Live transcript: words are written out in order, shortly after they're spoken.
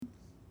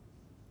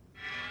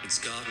It's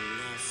got an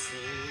awful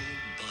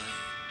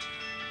bite.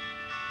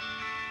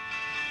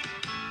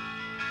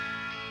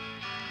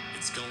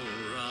 It's gonna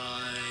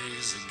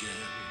rise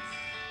again.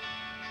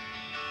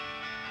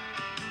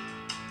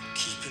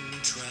 Keeping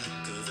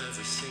track of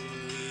everything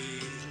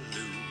we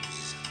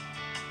lose.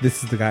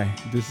 This is the guy.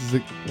 This is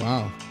a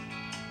wow.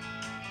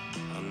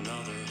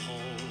 Another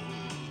hole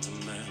to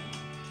mend.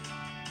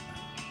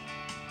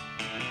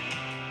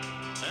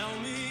 Tell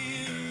me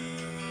you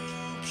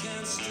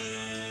can't stay.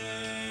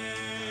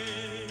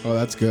 Oh,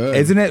 that's good.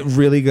 Isn't it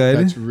really good?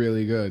 That's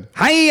really good.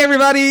 Hi,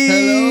 everybody.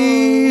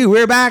 Hello.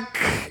 We're back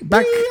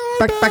back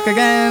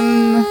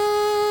again.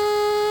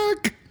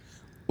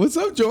 What's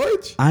up,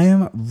 George?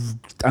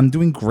 I'm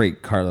doing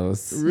great,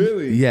 Carlos.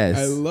 Really? Yes.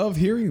 I love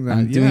hearing that.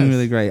 I'm doing Yes.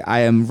 really great. I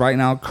am right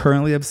now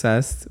currently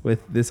obsessed with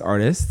this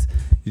artist.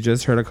 You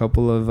just heard a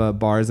couple of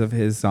bars of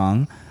his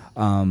song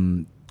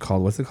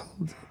called, what's it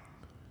called?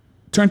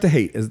 Turn to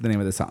Hate is the name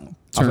of the song.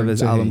 Off of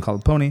his album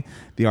called Pony.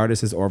 The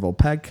artist is Orville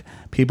Peck.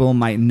 People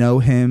might know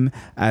him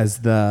as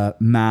the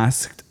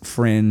masked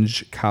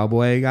fringe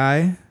cowboy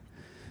guy.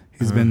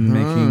 He's been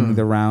making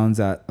the rounds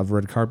of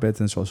red carpets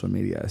and social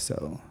media.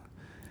 So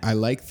I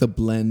like the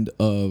blend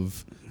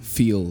of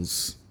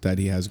feels that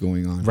he has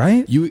going on.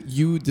 Right?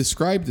 You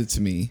described it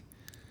to me,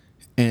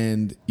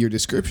 and your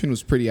description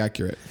was pretty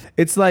accurate.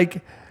 it's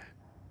like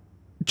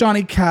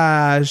Johnny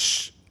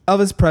Cash,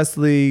 Elvis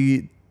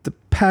Presley,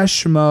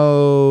 Depeche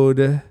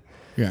Mode,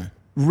 Yeah.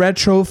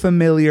 retro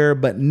familiar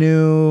but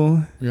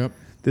new. Yep.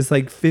 This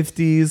like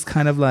 50s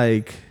kind of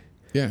like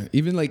Yeah.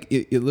 Even like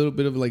a little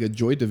bit of like a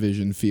Joy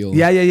Division feel.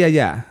 yeah.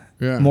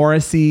 Yeah.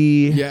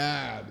 Morrissey.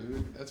 Yeah,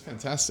 dude. That's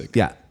fantastic.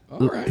 Yeah.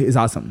 All right. He's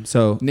awesome.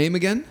 So Name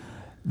again?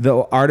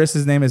 the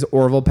artist's name is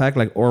Orville Peck,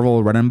 like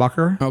Orville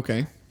Redenbacher.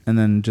 Okay. And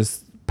then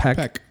just Peck.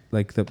 Peck.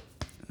 Like the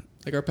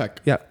Like our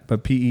Peck. yeah,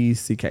 but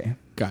Peck.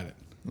 Got it.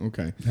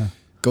 Okay. Yeah.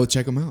 Go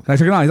check him out. Can I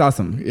check it out? He's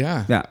awesome.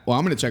 Yeah. Yeah. Well,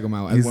 I'm gonna check him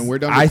out. And He's- when we're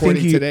done I think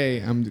recording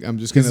today, I'm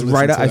just gonna He's listen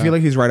right to up, I that. feel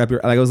like he's right up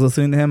here. Like I was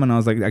listening to him and I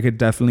was like, I could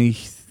definitely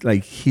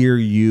like hear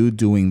you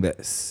doing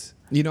this.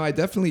 You know, I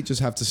definitely just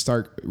have to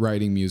start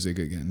writing music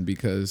again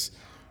because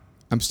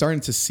I'm starting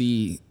to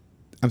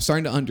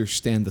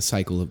understand the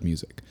cycle of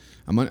music.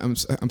 I'm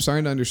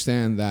starting to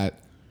understand that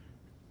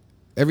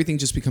everything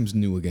just becomes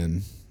new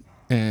again,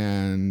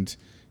 and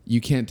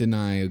you can't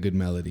deny a good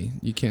melody.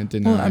 You can't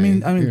deny. Well, I mean, you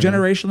know.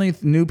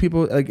 generationally, new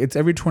people like it's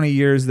every 20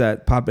 years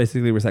that pop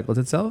basically recycles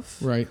itself,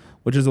 Right.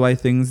 Which is why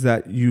things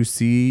that you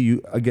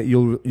see,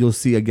 you'll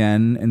see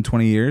again in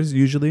 20 years.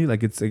 Usually,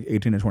 like it's like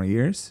 18 to 20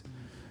 years.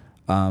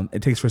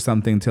 It takes for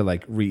something to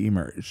like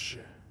re-emerge.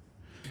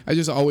 I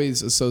just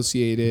always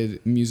associated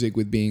music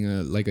with being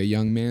a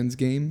young man's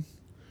game,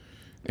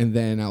 and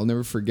then I'll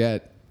never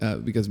forget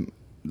because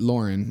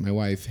Lauren, my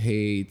wife,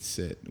 hates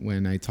it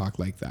when I talk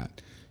like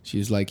that.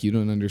 She's like, you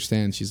don't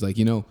understand. She's like,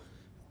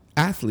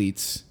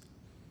 athletes,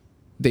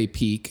 they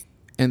peak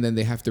and then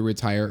they have to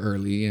retire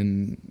early,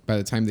 and by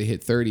the time they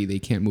hit 30, they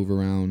can't move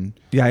around.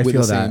 Yeah, I with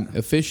feel the same that.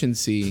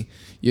 efficiency.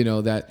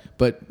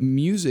 But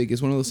music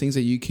is one of those things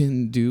that you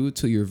can do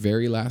till your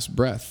very last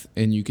breath,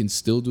 and you can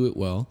still do it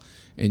well,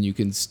 and you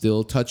can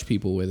still touch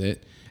people with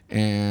it,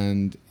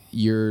 and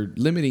you're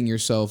limiting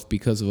yourself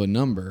because of a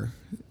number,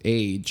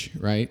 age,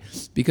 right?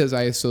 Because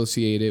I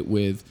associate it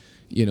with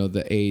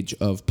the age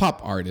of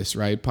pop artists,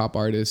 right? Pop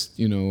artists,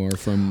 are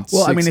from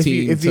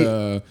 16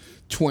 to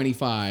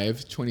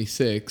 25,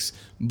 26,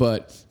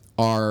 but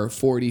are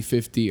 40,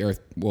 50, or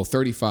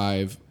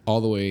 35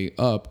 all the way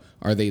up.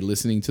 Are they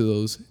listening to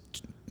those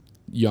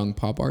young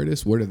pop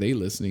artists? What are they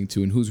listening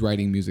to, and who's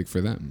writing music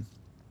for them?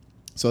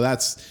 So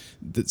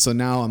so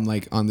now I'm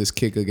like on this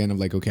kick again of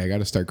like, okay, I got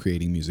to start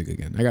creating music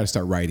again. I got to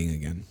start writing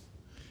again.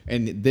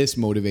 And this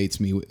motivates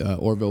me,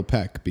 Orville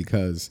Peck,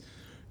 because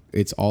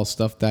it's all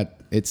stuff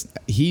that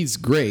he's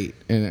great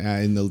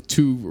in the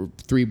 2 or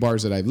 3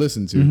 bars that I've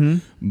listened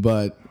to,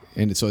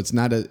 so it's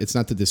not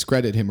to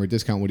discredit him or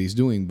discount what he's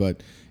doing,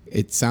 but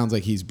it sounds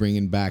like he's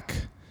bringing back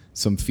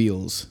some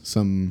feels,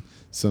 some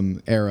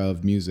era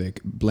of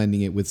music,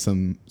 blending it with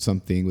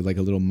something with like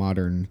a little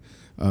modern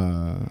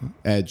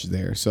edge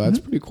there. So that's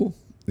pretty cool.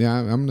 Yeah,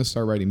 I'm gonna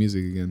start writing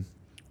music again.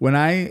 When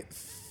I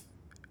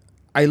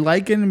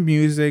liken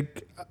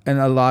music in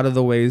a lot of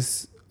the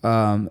ways,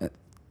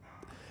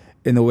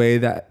 in the way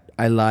that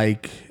I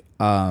like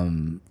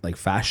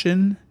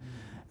fashion,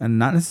 and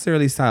not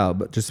necessarily style,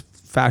 but just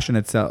fashion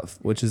itself,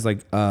 which is like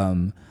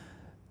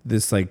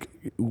this like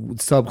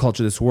subculture,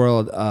 this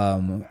world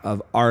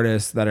of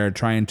artists that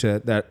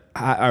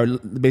are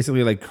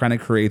basically like trying to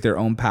create their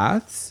own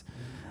paths,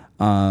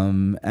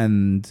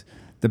 and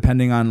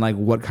depending on like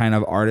what kind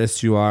of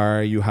artist you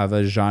are, you have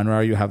a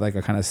genre, you have like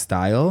a kind of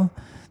style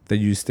that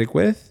you stick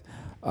with.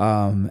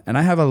 And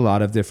I have a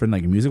lot of different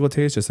like musical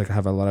tastes, just like I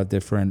have a lot of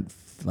different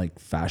like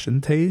fashion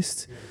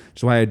taste. Which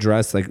is why I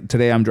dress like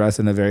today. I'm dressed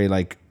in a very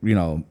like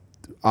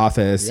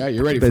office,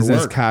 you're ready business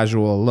for work.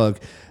 casual look.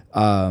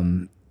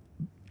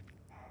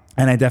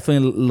 And I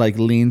definitely like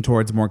lean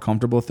towards more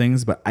comfortable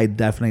things, but I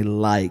definitely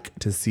like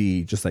to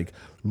see just like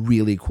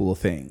really cool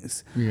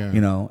things, Yeah.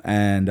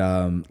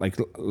 and like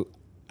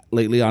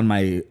lately on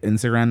my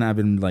Instagram, I've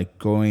been like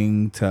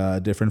going to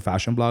different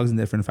fashion blogs and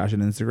different fashion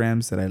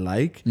Instagrams that I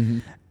like,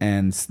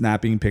 and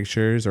snapping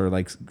pictures or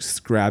like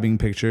grabbing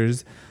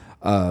pictures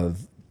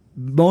of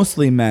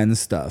mostly men's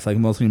stuff, like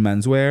mostly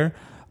menswear,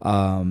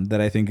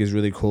 that I think is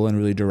really cool and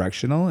really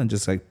directional, and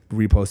just like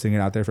reposting it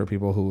out there for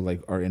people who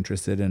like are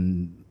interested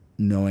in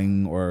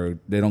knowing, or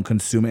they don't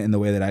consume it in the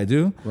way that I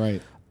do.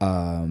 Right.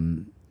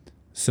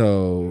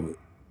 So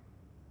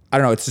I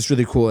don't know. It's just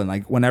really cool. And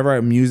like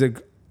whenever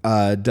music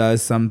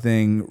does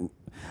something,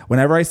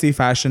 whenever I see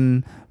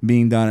fashion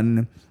being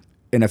done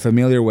in a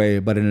familiar way,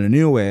 but in a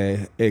new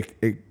way,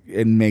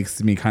 it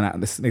makes me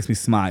this makes me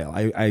smile.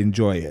 I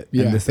enjoy it.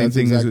 Yeah, and the same that's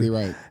thing exactly is,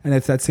 right. And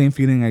it's that same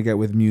feeling I get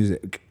with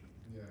music.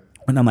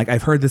 And I'm like,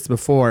 I've heard this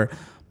before,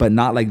 but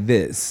not like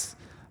this.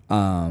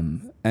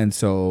 And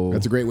so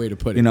That's a great way to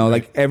put it. you know,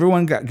 right? like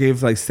everyone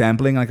gave like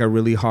sampling like a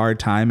really hard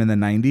time in the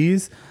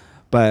 90s,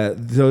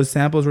 but those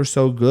samples were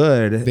so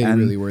good. They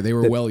really were. They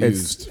were well it's-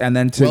 used. And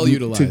then Well to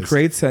utilized.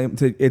 create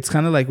it's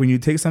kind of like when you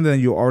take something that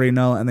you already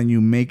know and then you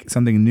make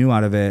something new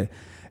out of it,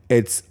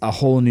 it's a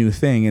whole new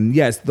thing. And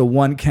yes, the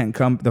one can't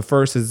come. The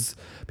first is,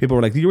 people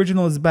were like, the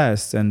original is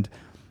best, and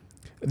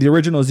the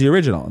original is the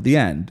original. The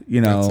end, you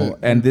know. That's it,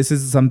 and yeah. this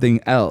is something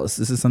else.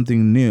 This is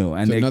something new,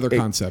 and It's another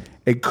concept.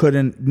 It could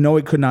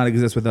not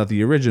exist without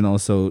the original.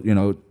 So you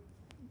know,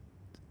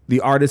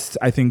 the artists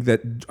I think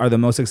that are the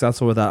most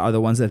successful with that are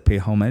the ones that pay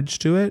homage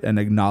to it and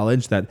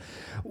acknowledge that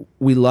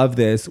we love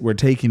this, we're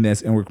taking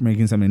this, and we're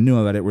making something new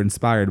about it. We're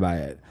inspired by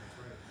it.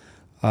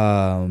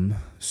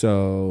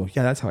 So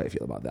yeah, that's how I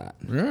feel about that.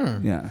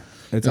 Yeah,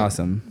 it's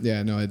awesome.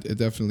 Yeah, no, it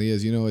definitely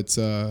is. You know, it's.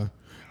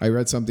 I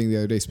read something the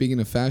other day. Speaking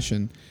of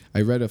fashion,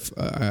 I read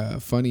a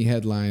funny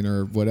headline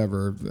or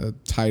whatever, a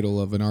title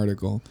of an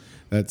article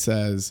that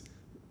says,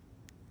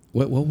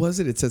 what was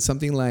it? It said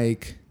something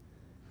like,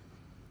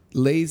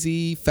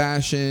 lazy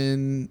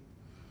fashion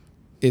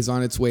is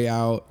on its way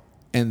out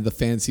and the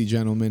fancy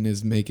gentleman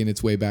is making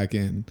its way back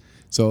in.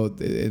 So,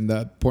 and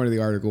the point of the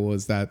article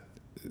was that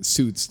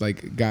suits,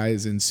 like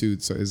guys in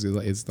suits,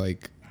 is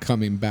like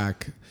coming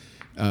back.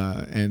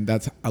 And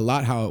that's a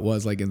lot how it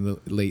was like in the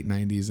late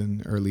 90s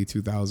and early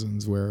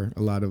 2000s, where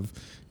a lot of,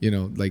 you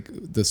know, like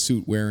the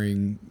suit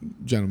wearing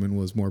gentleman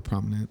was more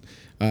prominent.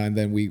 And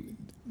then we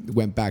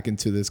went back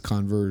into this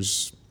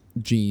Converse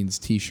jeans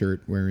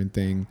t-shirt wearing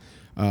thing.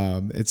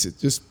 It's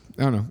just,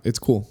 I don't know, it's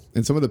cool.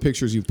 And some of the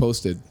pictures you've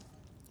posted,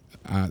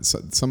 I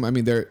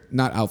mean, they're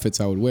not outfits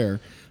I would wear,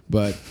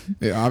 but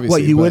obviously.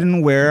 What, you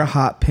wouldn't wear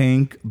hot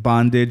pink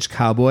bondage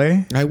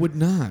cowboy? I would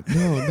not.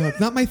 No, it's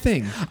not my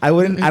thing. I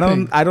wouldn't. Not my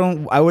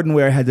thing. I wouldn't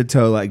wear head to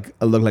toe like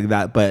a look like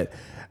that. But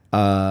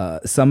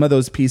some of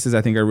those pieces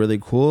I think are really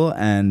cool.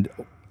 And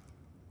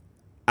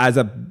as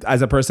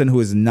a person who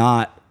is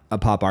not a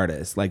pop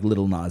artist like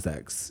Lil Nas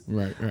X,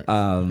 Right.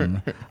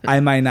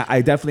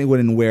 I definitely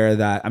wouldn't wear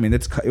that. I mean,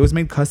 it was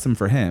made custom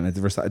for him.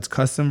 It's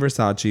custom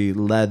Versace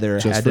leather,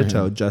 Just head for to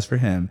toe, him. just for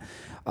him.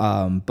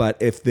 But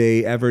if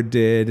they ever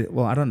did,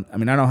 well, I don't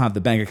have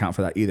the bank account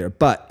for that either.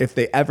 But if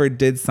they ever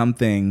did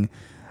something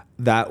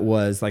that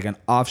was like an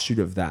offshoot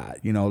of that,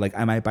 you know, like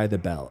I might buy the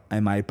belt,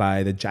 I might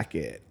buy the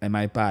jacket, I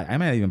might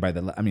even buy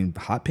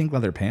hot pink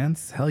leather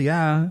pants. Hell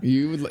yeah.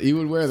 You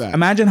would wear that.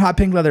 Imagine hot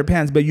pink leather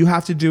pants, but you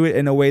have to do it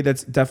in a way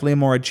that's definitely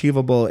more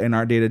achievable in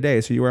our day to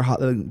day. So you wear hot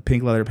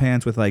pink leather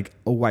pants with like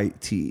a white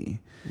tee,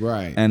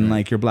 Right. and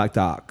like your black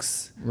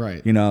docs,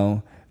 Right. You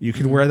know, you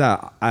could wear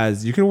that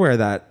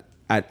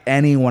at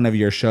any one of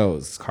your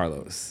shows,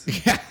 Carlos.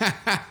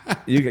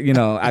 you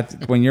know,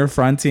 when you're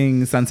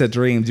fronting Sunset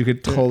Dreams, you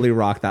could totally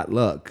rock that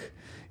look,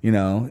 you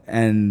know,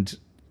 and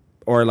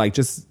or like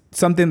just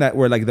something that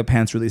where like the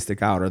pants really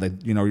stick out, or like,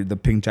 you know, the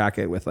pink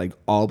jacket with like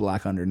all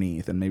black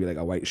underneath and maybe like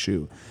a white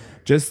shoe,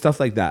 just stuff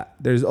like that.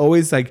 There's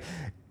always like,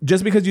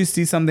 just because you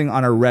see something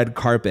on a red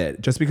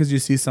carpet, just because you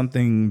see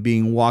something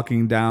being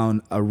walking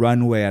down a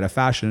runway at a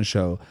fashion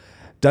show,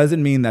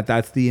 doesn't mean that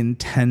that's the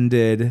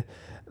intended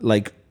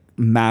like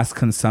mass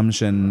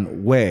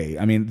consumption way.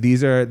 I mean,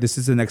 this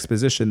is an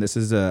exposition. This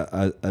is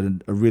a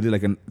really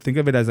like think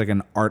of it as like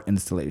an art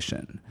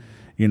installation.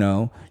 You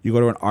know, you go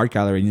to an art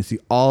gallery and you see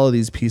all of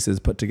these pieces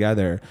put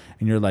together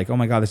and you're like, oh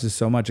my God, this is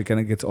so much. It kind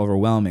of gets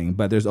overwhelming.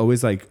 But there's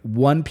always like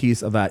one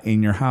piece of that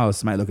in your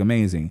house might look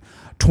amazing.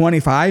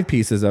 25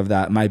 pieces of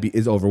that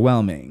is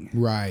overwhelming.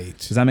 Right.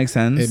 Does that make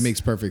sense? It makes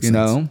perfect sense.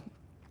 sense. You know?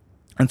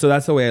 And so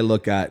that's the way I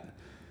look at,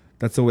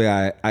 that's the way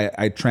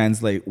I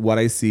translate what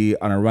I see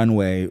on a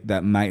runway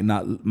that might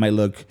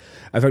look,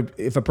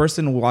 if a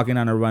person walking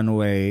on a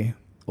runway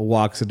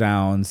walks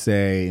down,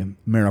 say,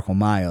 Miracle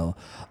Mile,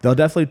 they'll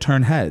definitely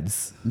turn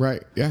heads.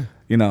 Right. Yeah.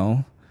 You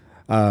know,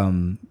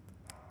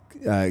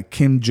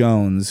 Kim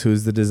Jones,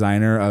 who's the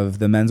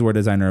menswear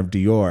designer of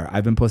Dior.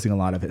 I've been posting a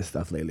lot of his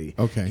stuff lately.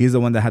 Okay. He's the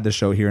one that had the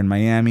show here in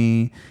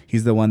Miami.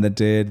 He's the one that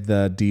did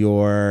the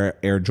Dior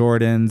Air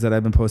Jordans that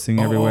I've been posting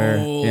everywhere.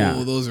 Oh,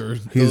 Yeah. those are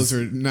He's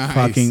nice.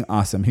 fucking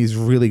awesome. He's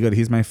really good.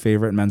 He's my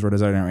favorite menswear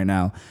designer right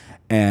now.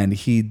 and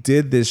he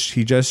did this.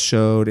 He just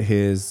showed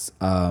his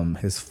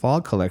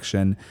fall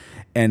collection,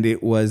 and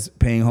it was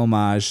paying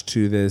homage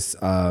to this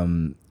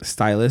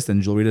stylist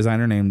and jewelry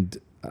designer named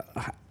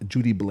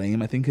Judy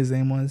Blame, I think his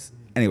name was.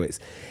 Anyways,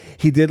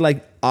 he did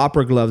like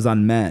opera gloves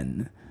on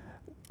men.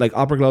 Like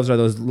opera gloves are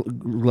those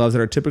gloves that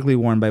are typically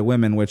worn by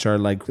women, which are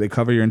like they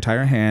cover your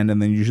entire hand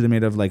and then usually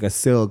made of like a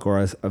silk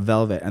or a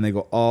velvet, and they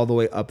go all the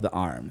way up the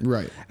arm.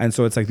 Right. And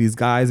so it's like these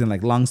guys in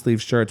like long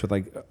sleeve shirts with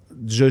like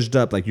zhuzhed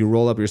up, like you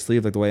roll up your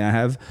sleeve like the way I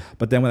have,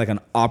 but then with like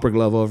an opera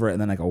glove over it and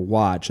then like a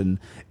watch. And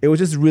it was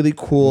just really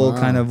cool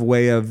kind of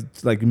way of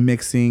like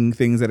mixing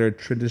things that are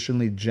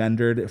traditionally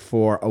gendered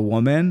for a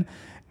woman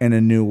in a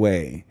new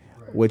way,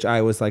 which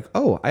I was like,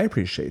 oh, I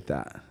appreciate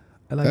that.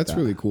 I like That's that.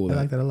 really cool. I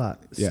like that a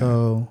lot. Yeah.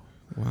 So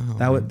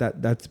wow.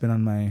 that's been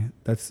on my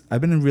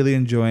I've been really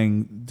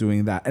enjoying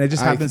doing that, and it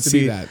just happens to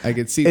be that. I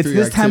could see it's through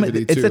your this time.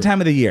 activity It's too. the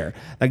time of the year.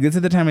 Like this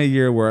is the time of the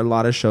year where a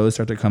lot of shows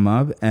start to come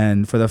up,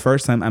 and for the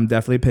first time, I'm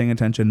definitely paying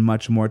attention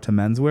much more to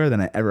menswear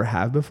than I ever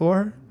have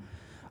before.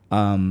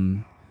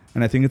 And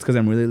I think it's because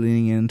I'm really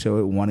leaning into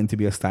it, wanting to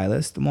be a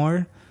stylist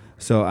more.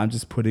 So I'm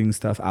just putting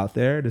stuff out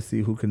there to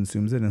see who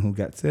consumes it and who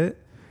gets it.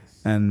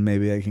 And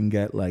maybe I can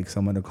get like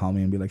someone to call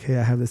me and be like, "Hey,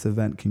 I have this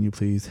event. Can you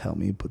please help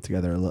me put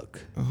together a look?"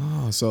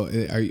 Oh, so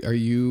are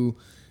you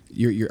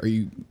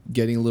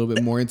getting a little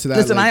bit more into that?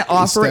 Listen, like, I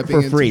offer it stepping for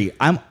into- free.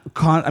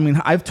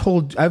 I've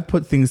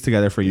put things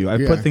together for you.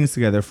 I've Yeah. put things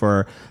together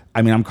for.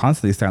 I'm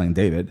constantly styling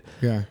David.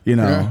 Yeah. You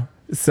know. Yeah.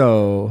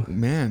 So.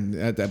 Man,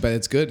 but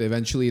it's good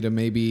eventually to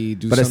maybe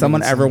do. But if something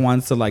someone that's ever like-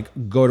 wants to like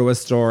go to a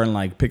store and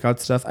like pick out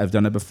stuff, I've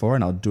done it before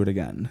and I'll do it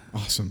again.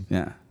 awesome.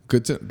 Yeah.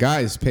 Good to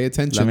guys, pay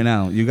attention. Let me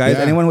know. You guys,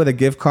 Yeah. anyone with a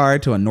gift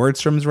card to a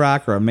Nordstrom's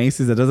rack or a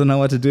Macy's that doesn't know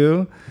what to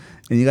do,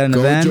 and you got an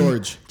Go, event,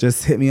 George.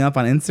 just hit me up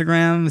on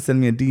Instagram,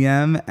 send me a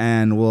DM,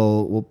 and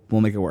we'll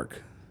make it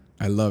work.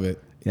 I love it.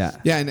 Yeah.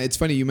 Yeah, and it's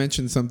funny you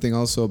mentioned something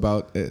also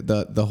about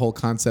the whole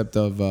concept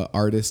of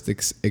artist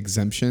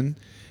exemption.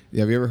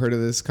 Have you ever heard of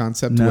this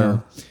concept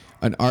No.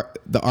 where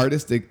the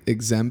artist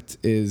exempt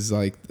is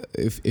like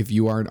if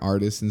you are an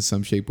artist in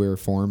some shape, way, or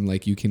form,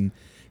 like you can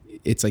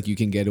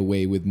get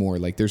away with more.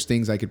 Like there's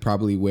things I could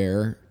probably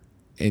wear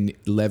and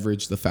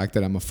leverage the fact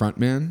that I'm a front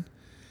man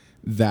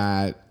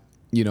that,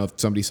 you know, if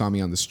somebody saw me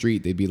on the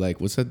street, they'd be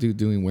like, what's that dude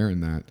doing wearing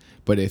that?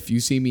 But if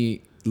you see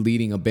me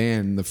leading a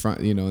band in the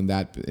front, you know, in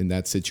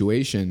that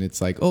situation,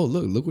 it's like, oh,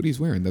 look what he's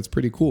wearing. That's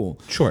pretty cool.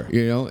 Sure.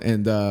 You know,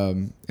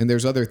 and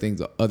there's other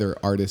things, other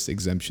artist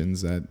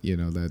exemptions that, you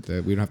know,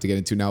 that we don't have to get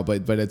into now,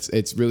 but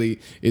it's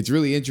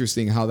really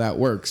interesting how that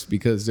works,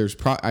 because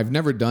I've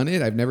never done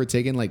it. I've never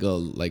taken like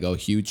a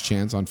huge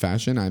chance on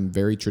fashion. I'm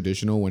very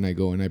traditional when I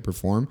go and I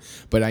perform,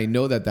 but I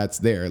know that that's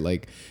there.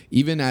 Like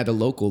even at a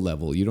local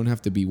level, you don't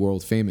have to be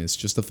world famous.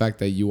 Just the fact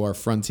that you are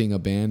fronting a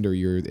band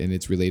and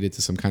it's related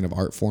to some kind of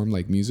art form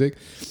like music,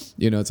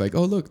 you know, it's like,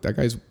 oh, look, that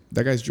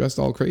guy's dressed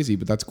all crazy,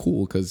 but that's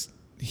cool because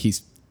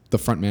he's the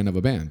front man of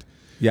a band.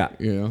 Yeah.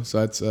 You know, so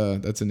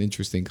that's an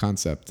interesting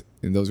concept.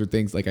 And those are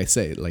things, like I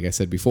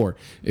said before,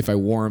 if I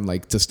wore them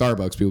like to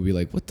Starbucks, people would be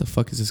like, what the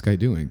fuck is this guy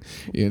doing?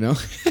 You know?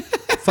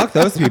 Fuck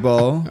those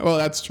people. Well,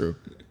 that's true.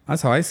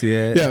 That's how I see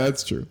it. Yeah,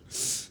 that's true.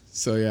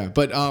 So yeah,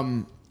 but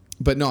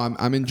no,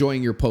 I'm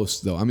enjoying your posts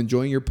though. I'm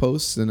enjoying your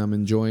posts, and I'm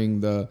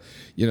enjoying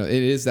it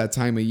is that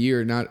time of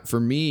year. Not for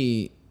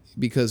me,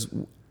 because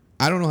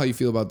I don't know how you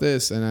feel about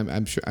this, and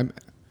I'm sure I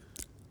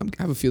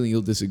have a feeling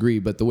you'll disagree.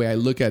 But the way I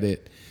look at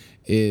it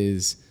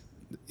is,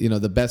 you know,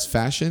 the best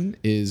fashion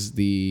is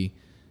the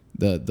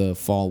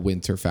fall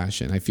winter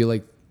fashion. I feel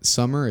like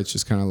summer, it's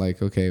just kind of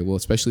like, okay, well,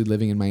 especially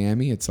living in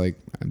Miami, it's like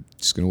I'm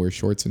just gonna wear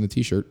shorts and a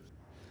t-shirt.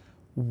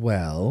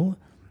 Well,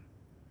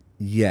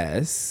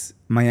 yes.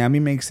 Miami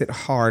makes it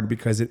hard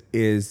because it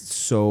is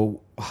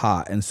so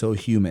hot and so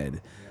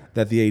humid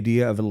that the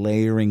idea of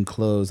layering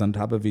clothes on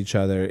top of each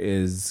other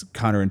is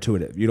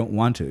counterintuitive. You don't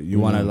want to. You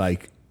want to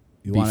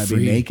want to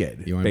be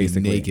naked. You want to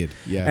basically. be naked.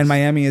 Yes. And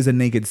Miami is a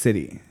naked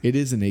city. It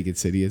is a naked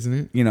city, isn't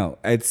it? You know,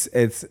 it's.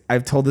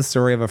 I've told the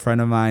story of a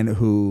friend of mine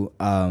who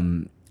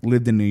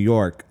lived in New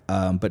York,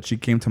 but she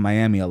came to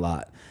Miami a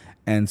lot.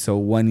 And so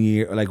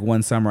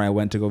one summer, I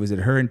went to go visit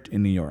her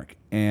in New York,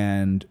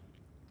 and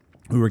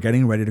we were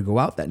getting ready to go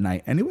out that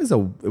night. And it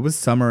was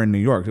summer in New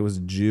York. It was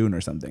June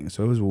or something,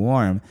 so it was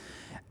warm.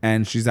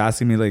 And she's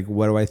asking me like,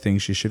 what do I think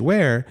she should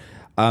wear?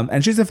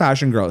 And she's a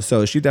fashion girl,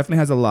 so she definitely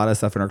has a lot of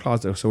stuff in her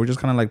closet. So we're just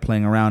kind of like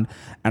playing around,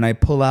 and I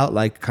pull out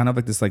like kind of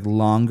like this like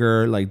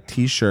longer like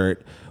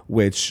t-shirt,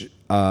 which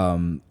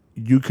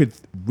you could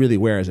really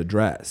wear as a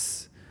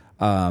dress.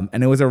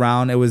 And it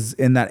was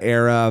in that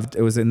era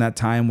it was in that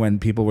time when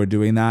people were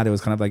doing that. It was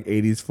kind of like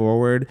 80s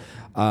forward.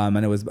 And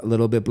it was a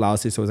little bit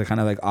blousy. So it was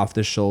kind of like off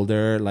the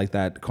shoulder, like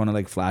that kind of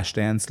like flash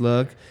dance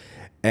look.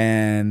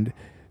 And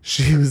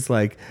she was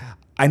like,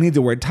 I need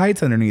to wear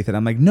tights underneath it.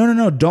 I'm like,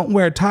 no, don't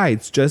wear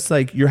tights. Just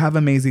like you have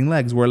amazing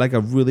legs. Wear like a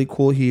really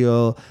cool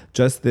heel,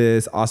 just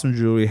this awesome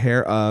jewelry,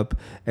 hair up.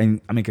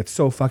 And I mean, it's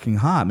so fucking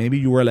hot. Maybe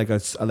you wear like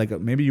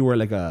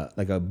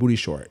a booty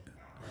short.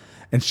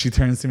 And she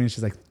turns to me and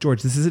she's like,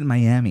 George, this isn't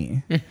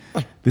Miami.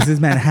 This is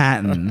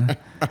Manhattan.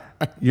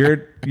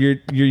 You're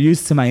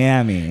used to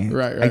Miami.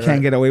 Right, I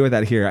can't get away with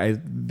that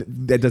here.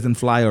 That doesn't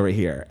fly over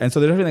here. And so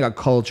there's definitely like a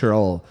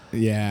cultural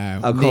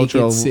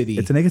naked city.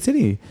 It's a naked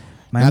city.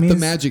 Not Miami the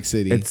is- Magic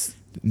City. It's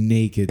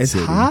naked it's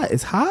city. hot.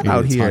 It's hot Yeah,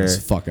 out it's here. hot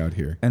as fuck out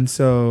here. And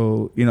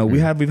so,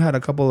 we've had a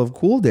couple of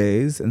cool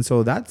days, and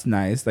so that's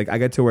nice. Like I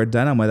get to wear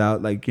denim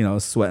without like,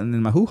 sweating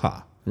in my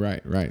hoo-ha.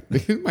 Right.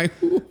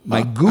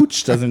 My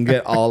gooch doesn't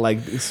get all like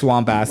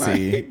swamp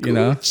assy,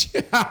 Gooch.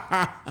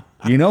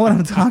 You know what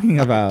I'm talking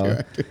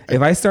about.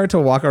 If I start to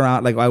walk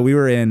around, like while we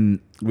were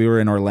in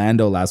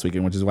Orlando last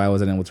weekend, which is why I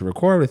wasn't able to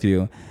record with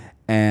you,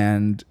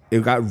 and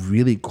it got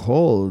really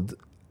cold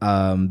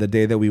the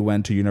day that we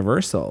went to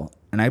Universal,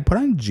 and I put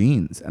on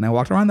jeans and I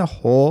walked around the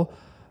whole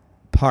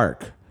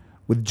park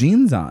with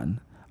jeans on.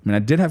 I mean, I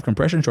did have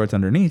compression shorts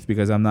underneath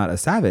because I'm not a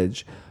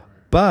savage,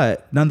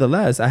 but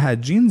nonetheless, I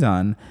had jeans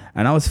on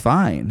and I was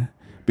fine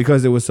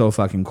because it was so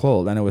fucking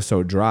cold and it was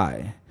so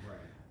dry.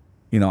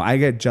 I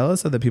get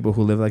jealous of the people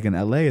who live like in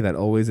LA that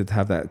always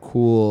have that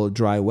cool,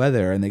 dry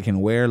weather and they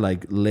can wear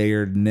like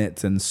layered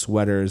knits and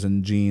sweaters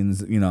and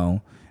jeans,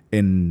 in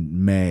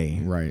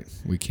May. Right.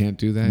 We can't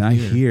do that Not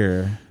here.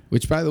 here.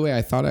 Which, by the way,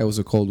 I thought I was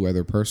a cold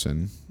weather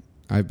person.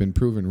 I've been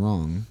proven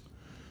wrong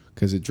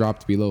because it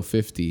dropped below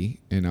 50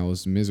 and I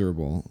was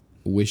miserable,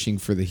 wishing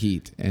for the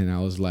heat. And I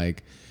was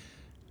like,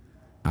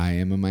 I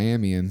am a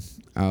Miamian.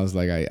 I was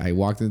like, I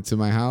walked into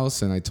my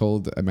house and I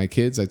told my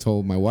kids, I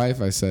told my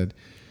wife, I said,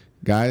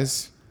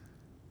 guys,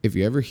 if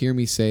you ever hear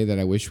me say that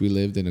I wish we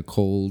lived in a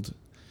cold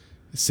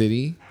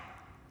city,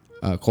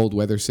 cold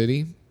weather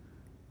city,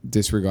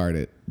 disregard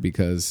it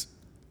because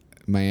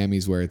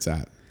Miami's where it's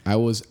at. I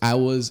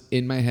was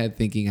in my head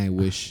thinking I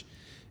wish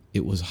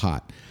it was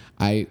hot.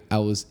 I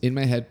was in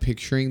my head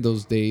picturing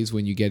those days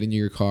when you get into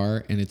your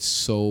car and it's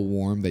so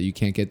warm that you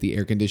can't get the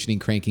air conditioning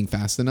cranking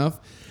fast enough.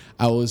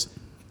 I was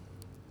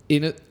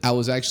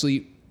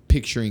actually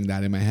picturing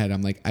that in my head.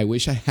 I'm like, I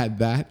wish I had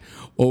that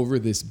over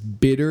this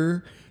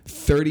bitter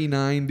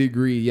 39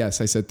 degree.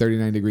 Yes, I said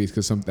 39 degrees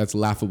because that's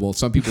laughable.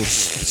 Some people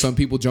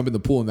jump in the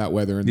pool in that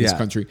weather in this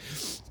country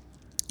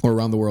or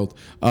around the world.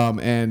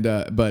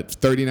 But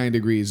 39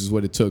 degrees is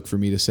what it took for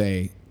me to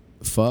say,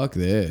 fuck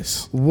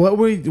this.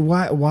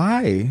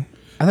 Why?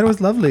 I thought it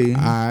was lovely.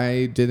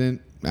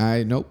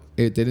 Nope.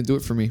 It didn't do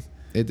it for me.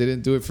 It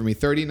didn't do it for me.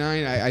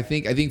 39. I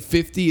think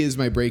 50 is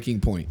my breaking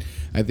point.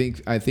 I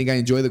think I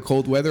enjoy the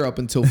cold weather up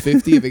until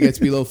 50. If it gets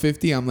below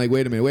 50, I'm like,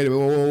 wait a minute,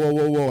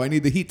 whoa. I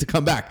need the heat to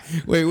come back.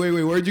 Wait,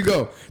 where'd you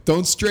go?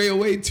 Don't stray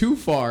away too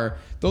far.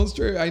 Don't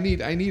stray. I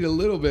need a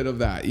little bit of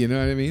that. You know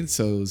what I mean?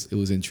 So it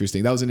was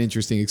interesting. That was an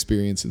interesting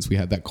experience since we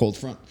had that cold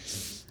front,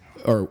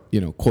 or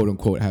quote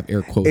unquote, have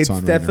air quotes on.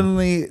 It's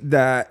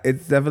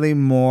definitely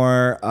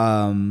more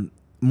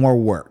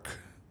work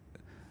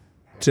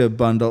to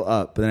bundle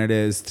up than it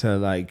is to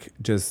like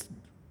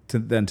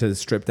than to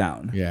strip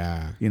down.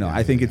 Yeah.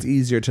 I think it's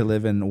easier to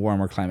live in a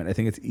warmer climate. I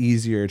think it's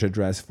easier to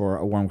dress for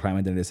a warm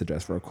climate than it is to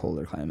dress for a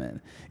colder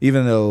climate.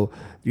 Even though,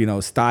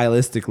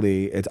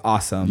 stylistically it's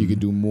awesome. You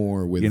could do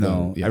more with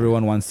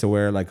everyone wants to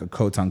wear like a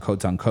coats on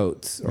coats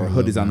or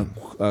hoodies on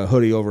a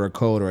hoodie over a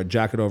coat or a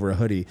jacket over a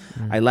hoodie.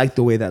 I like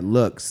the way that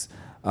looks.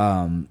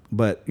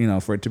 But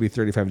for it to be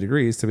 35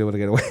 degrees to be able to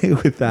get away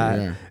with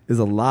that is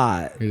a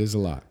lot. It is a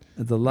lot.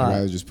 It's a lot. I'd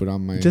rather just put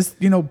on my...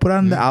 put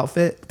on the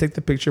outfit, take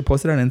the picture,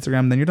 post it on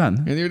Instagram, then you're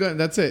done. And you're done.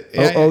 That's it.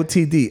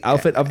 OOTD,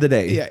 outfit of the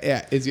day.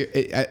 Yeah.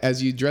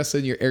 As you dress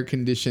in your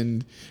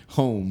air-conditioned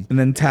home. And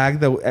then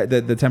tag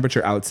the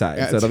temperature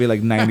outside. So it'll be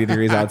like 90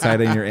 degrees outside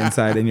and you're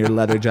inside in your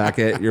leather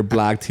jacket, your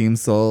black Team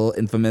Soul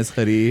infamous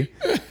hoodie.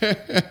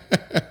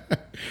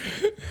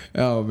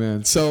 Oh,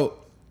 man. So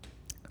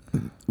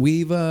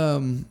we got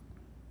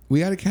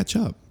to catch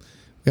up.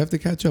 We have to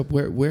catch up.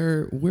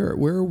 Where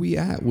are we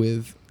at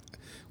with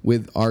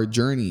our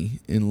journey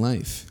in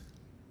life?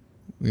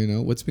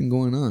 What's been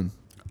going on?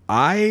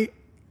 I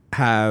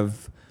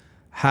have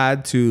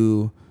had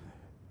to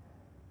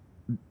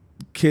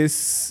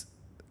kiss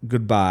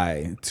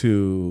goodbye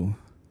to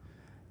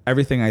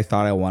everything I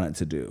thought I wanted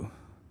to do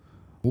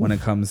when it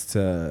comes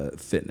to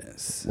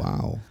fitness.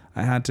 Wow.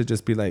 I had to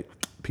just be like,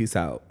 peace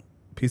out,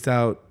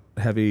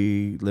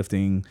 heavy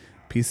lifting,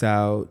 peace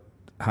out,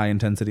 high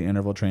intensity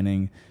interval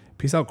training,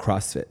 peace out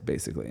CrossFit,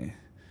 basically.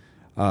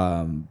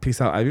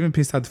 Peace out. I've even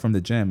peaced out from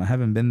the gym. I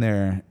haven't been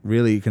there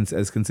really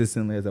as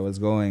consistently as I was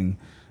going,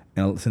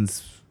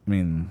 since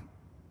you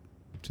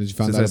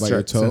found out about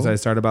your toe. Since I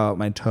started about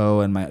my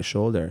toe and my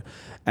shoulder,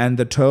 and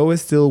the toe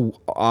is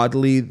still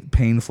oddly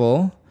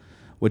painful,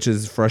 which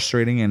is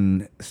frustrating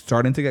and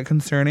starting to get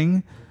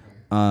concerning.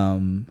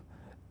 But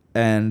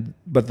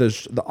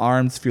the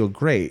arms feel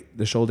great.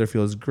 The shoulder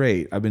feels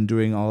great. I've been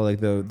doing all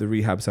like the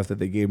rehab stuff that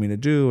they gave me to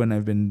do, and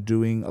I've been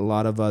doing a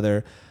lot of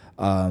other.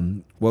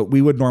 What we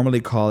would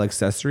normally call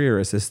accessory or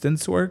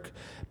assistance work.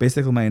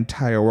 Basically, my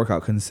entire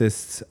workout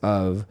consists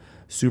of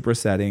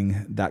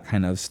supersetting, that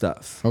kind of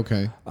stuff.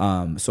 Okay.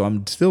 So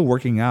I'm still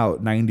working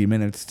out 90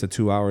 minutes to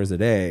 2 hours a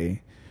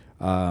day,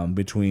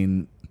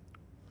 between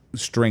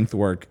strength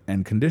work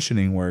and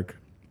conditioning work,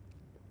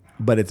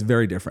 but it's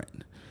very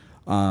different.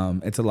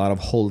 It's a lot of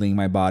holding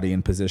my body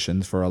in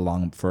positions for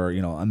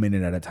a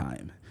minute at a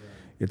time.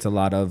 It's a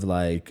lot of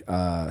like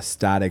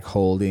static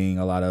holding,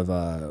 a lot of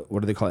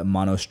what do they call it,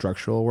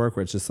 monostructural work,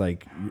 where it's just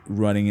like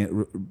running it,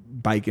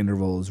 bike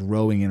intervals,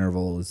 rowing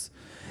intervals.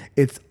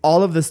 It's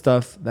all of the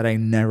stuff that I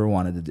never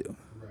wanted to do.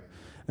 Right.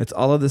 It's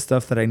all of the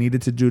stuff that I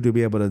needed to do to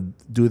be able to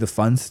do the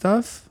fun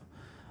stuff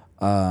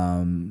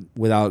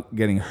without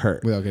getting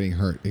hurt. Without getting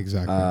hurt,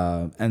 exactly.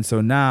 And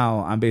so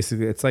now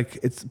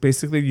it's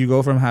basically you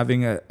go from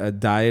having a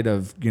diet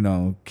of,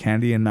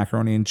 candy and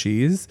macaroni and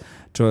cheese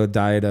to a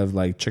diet of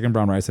like chicken,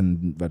 brown rice,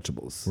 and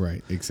vegetables.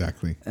 Right,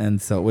 exactly.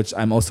 And so, which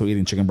I'm also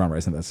eating chicken, brown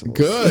rice, and vegetables.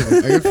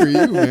 Good for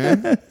you,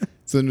 man.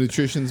 So the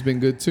nutrition's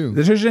been good too.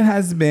 Nutrition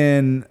has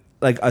been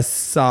like a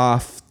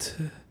soft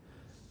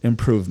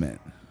improvement.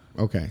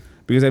 Okay.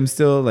 Because I'm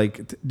still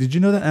like, did you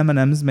know that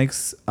M&M's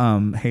makes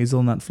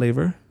hazelnut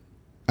flavor?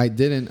 I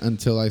didn't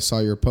until I saw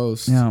your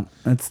post. Yeah,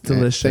 it's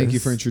delicious. Thank you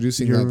for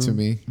introducing that to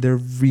me. They're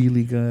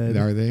really good.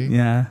 Are they?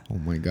 Yeah. Oh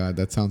my God,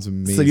 that sounds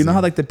amazing. So you know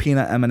how like the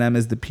peanut M&M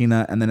is the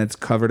peanut and then it's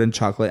covered in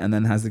chocolate and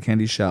then has the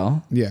candy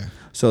shell? Yeah.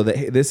 So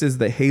this is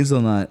the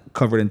hazelnut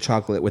covered in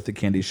chocolate with the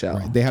candy shell.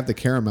 Right. They have the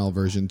caramel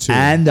version too.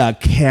 And a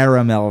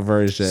caramel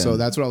version. So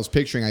that's what I was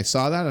picturing. I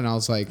saw that and I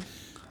was like,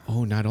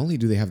 oh, not only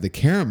do they have the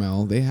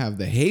caramel, they have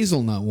the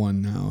hazelnut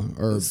one now.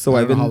 Or so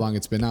I don't know how long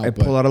it's been out. I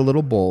pull out a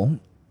little bowl.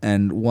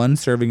 And one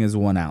serving is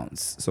 1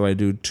 ounce. So I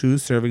do 2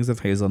 servings of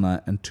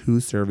hazelnut and 2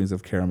 servings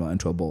of caramel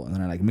into a bowl. And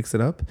then I like mix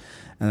it up.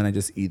 And then I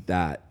just eat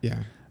that.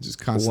 Yeah. Just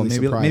constantly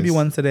surprised. Maybe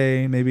once a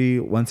day,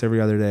 maybe once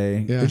every other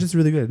day. Yeah. They're just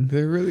really good.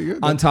 They're really good.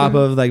 On top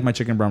of like my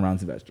chicken, brown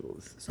rice, and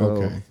vegetables. So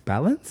okay.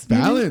 Balance.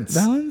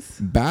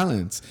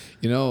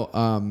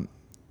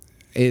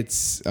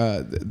 It's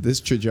this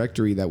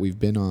trajectory that we've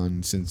been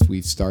on since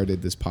we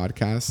started this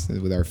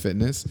podcast with our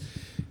fitness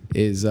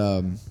is...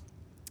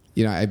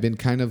 I've been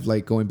kind of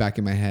like going back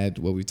in my head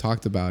what we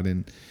talked about,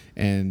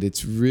 and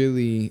it's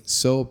really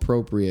so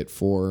appropriate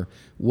for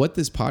what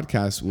this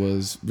podcast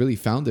was really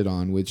founded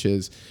on, which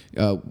is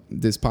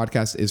this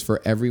podcast is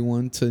for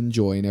everyone to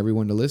enjoy and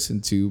everyone to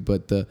listen to,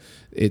 but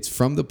it's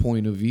from the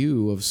point of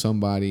view of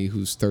somebody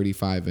who's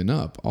 35 and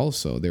up.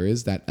 Also, there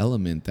is that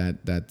element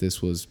that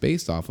this was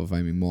based off of.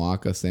 I mean,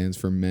 MOACA stands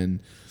for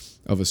men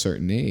of a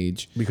certain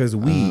age, because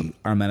we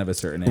are men of a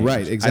certain age,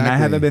 right? Exactly. And I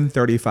haven't been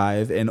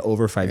 35 in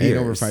over 5 years. In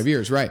over 5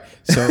 years, right?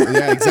 So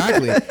yeah,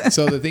 exactly.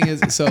 So the thing is,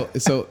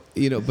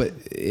 but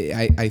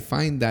I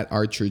find that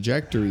our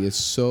trajectory is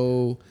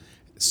so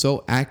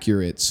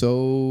accurate,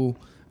 so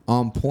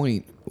on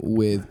point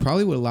with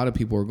probably what a lot of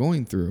people are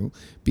going through,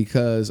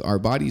 because our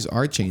bodies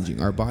are changing.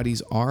 Our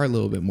bodies are a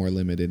little bit more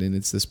limited, and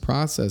it's this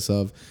process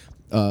of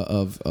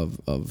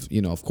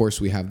of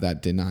course we have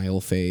that denial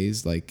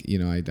phase, like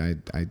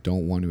I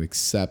don't want to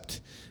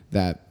accept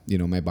that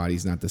my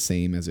body's not the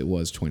same as it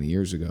was 20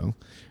 years ago,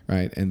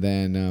 right? And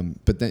then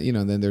but then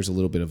then there's a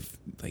little bit of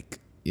like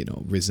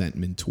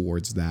resentment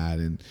towards that,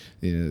 and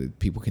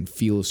people can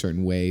feel a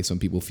certain way. Some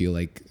people feel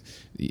like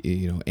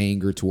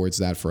anger towards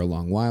that for a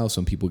long while.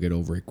 Some people get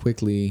over it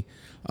quickly,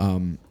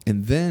 and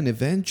then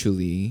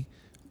eventually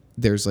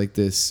there's like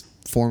this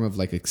form of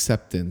like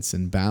acceptance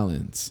and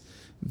balance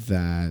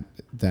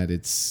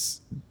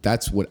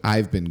that's what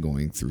I've been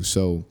going through.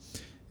 So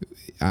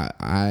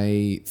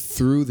I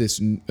through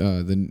this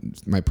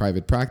my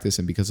private practice,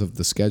 and because of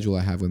the schedule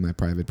I have with my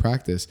private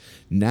practice,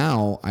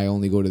 now I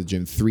only go to the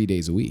gym 3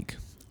 days a week.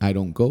 I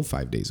don't go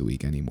 5 days a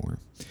week anymore.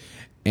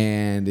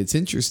 And it's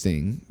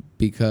interesting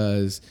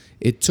because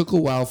it took a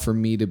while for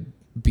me to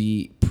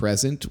be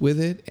present with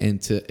it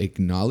and to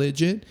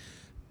acknowledge it,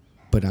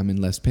 but I'm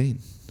in less pain.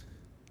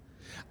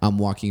 I'm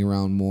walking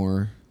around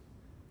more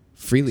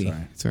freely.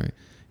 Sorry.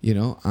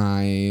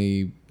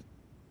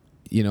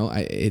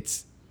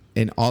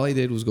 And all I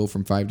did was go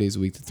from 5 days a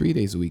week to 3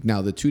 days a week.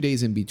 Now, the 2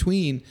 days in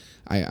between,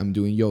 I'm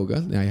doing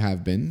yoga. I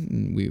have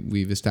been.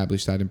 We've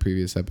established that in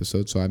previous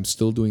episodes. So I'm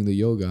still doing the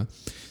yoga.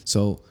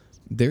 So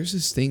there's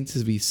this thing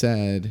to be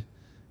said,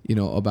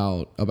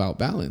 about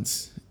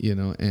balance,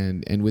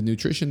 and with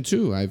nutrition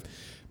too. I'm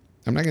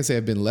not gonna say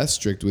I've been less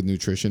strict with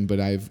nutrition, but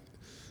I've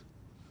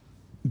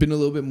been a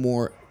little bit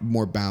more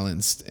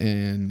balanced,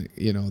 and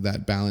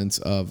that balance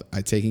of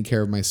taking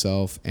care of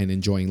myself and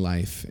enjoying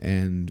life,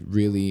 and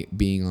really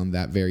being on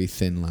that very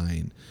thin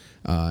line,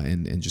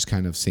 and just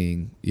kind of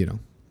saying,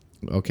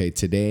 okay,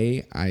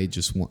 today I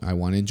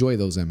want to enjoy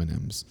those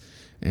M&Ms,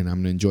 and I'm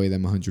gonna enjoy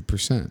them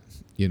 100%.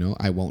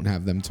 I won't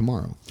have them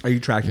tomorrow. Are you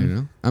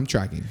tracking? I'm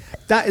tracking.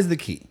 That is the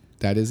key.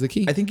 That is the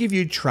key. I think if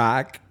you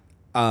track,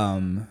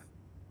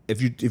 if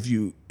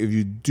you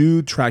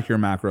do track your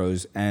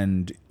macros,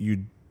 and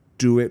you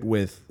do it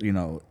with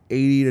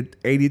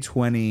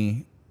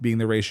 80-20 being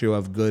the ratio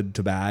of good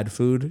to bad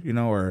food,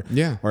 or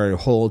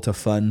whole to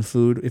fun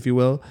food, if you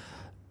will,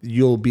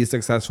 you'll be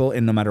successful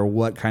in no matter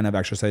what kind of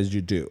exercise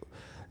you do.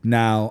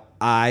 Now,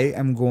 I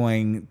am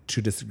going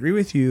to disagree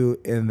with you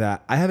in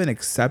that I haven't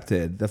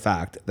accepted the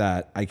fact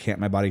that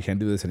my body can't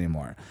do this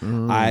anymore.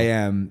 I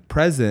am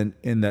present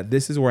in that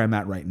this is where I'm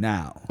at right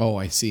now. Oh,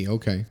 I see.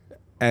 Okay.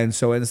 And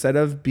so instead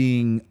of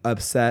being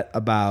upset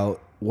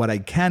about what I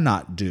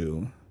cannot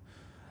do,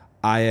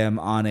 I am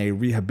on a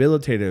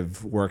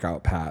rehabilitative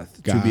workout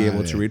path to be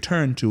able to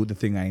return to the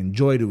thing I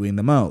enjoy doing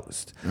the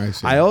most. I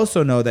see. I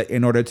also know that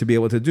in order to be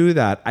able to do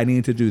that, I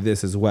need to do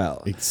this as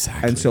well.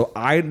 Exactly. And so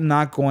I'm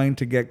not going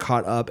to get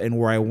caught up in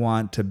where I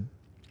want to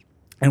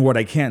and what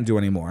I can't do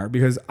anymore,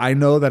 because I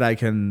know that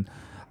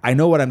I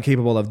know what I'm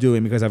capable of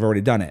doing because I've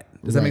already done it.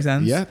 Does that make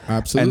sense? Yeah,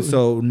 absolutely. And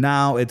so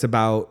now it's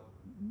about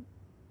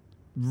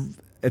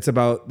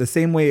the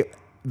same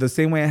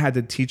way I had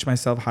to teach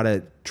myself how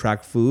to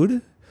track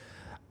food.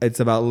 It's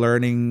about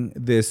learning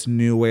this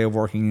new way of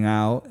working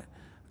out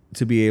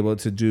to be able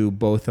to do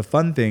both the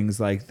fun things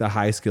like the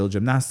high skill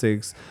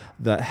gymnastics,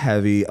 the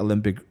heavy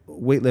Olympic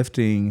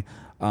weightlifting,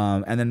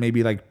 and then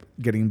maybe like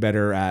getting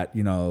better at,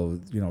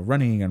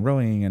 running and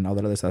rowing and all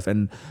that other stuff.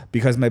 And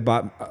because my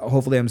body,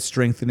 hopefully I'm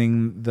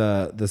strengthening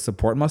the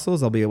support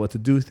muscles, I'll be able to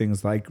do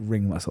things like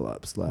ring muscle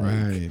ups,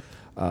 like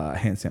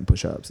handstand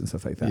push-ups and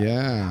stuff like that.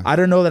 Yeah. I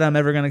don't know that I'm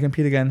ever going to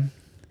compete again.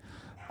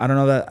 I don't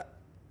know that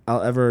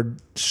I'll ever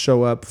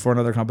show up for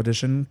another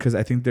competition, because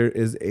I think there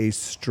is a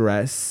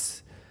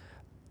stress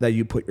that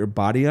you put your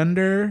body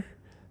under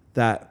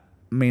that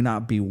may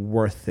not be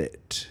worth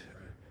it,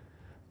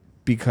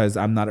 because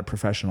I'm not a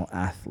professional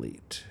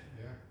athlete.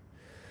 Yeah.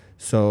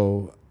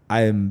 So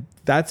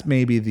that's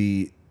maybe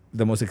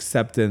the most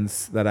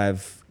acceptance that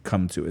I've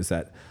come to, is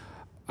that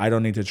I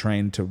don't need to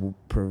train to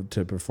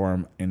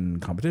perform in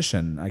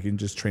competition. I can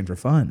just train for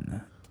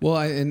fun. Well,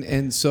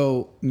 and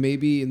so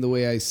maybe in the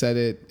way I said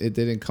it, it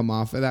didn't come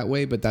off that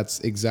way, but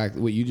that's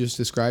exactly what you just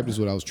described is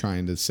what I was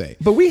trying to say.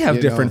 But we have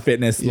different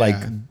fitness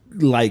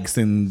likes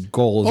and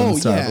goals and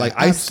stuff. Yeah, like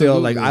I still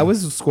like I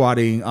was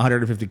squatting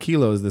 150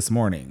 kilos this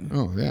morning.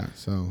 Oh yeah,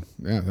 so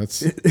yeah,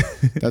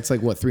 that's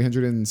like what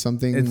 300 and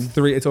something.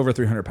 It's over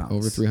 300 pounds.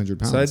 Over 300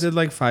 pounds. So I did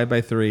like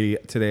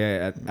 5x3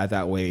 today at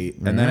that weight,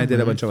 and then I did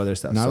a bunch of other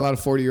stuff. Not a lot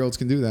of 40-year-olds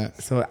can do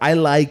that. So I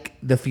like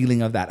the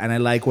feeling of that, and I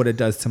like what it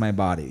does to my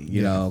body.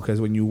 You know, because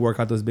when you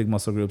work out those big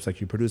muscle groups, like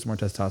you produce more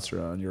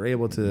testosterone, you're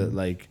able to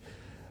like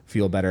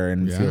feel better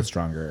and feel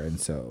stronger, and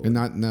so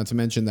not to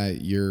mention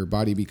that your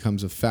body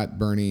becomes a fat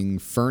burning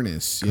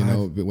furnace. You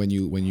know, when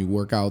you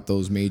work out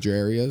those major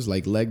areas,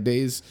 like leg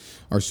days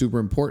are super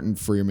important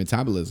for your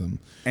metabolism.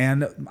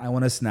 And I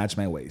want to snatch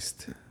my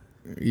waist.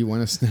 You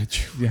want to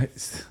snatch?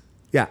 Yes.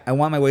 Yeah, I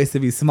want my waist to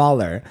be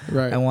smaller.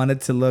 Right. I want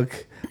it to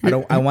look.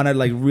 I want to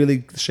like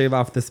really shave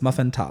off this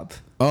muffin top.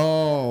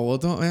 Oh well,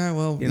 don't. Yeah,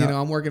 well, you know,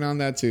 I'm working on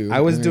that too. I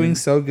was doing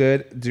so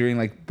good during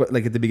like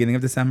at the beginning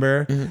of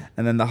December,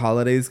 and then the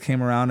holidays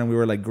came around, and we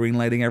were like green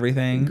lighting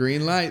everything.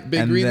 Green light,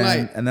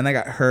 light. And then I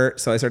got hurt,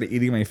 so I started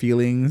eating my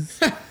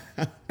feelings,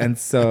 and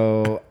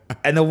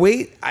the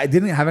weight I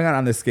haven't got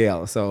on the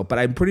scale. So, but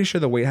I'm pretty sure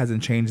the weight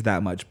hasn't changed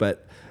that much.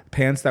 But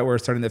pants that were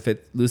starting to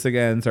fit loose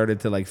again started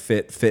to like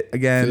fit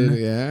again.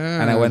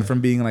 Yeah. And I went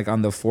from being like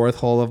on the fourth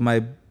hole of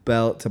my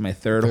belt to my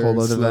third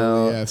hole of the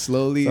belt. Yeah,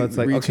 slowly. So it's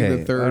like, okay,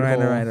 the third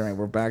all hole. right.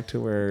 We're back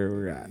to where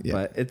we're at.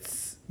 Yeah.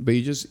 But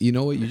you just, you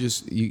know what,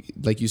 you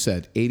like you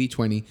said,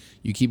 80-20,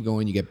 you keep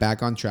going, you get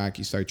back on track,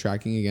 you start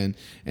tracking again.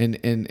 And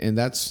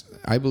that's,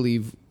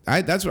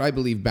 that's what I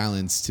believe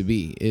balance to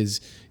be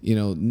is, you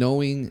know,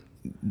 knowing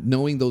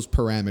those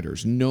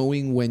parameters,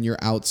 knowing when you're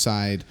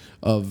outside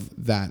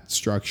of that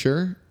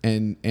structure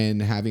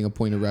and having a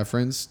point of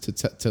reference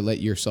to let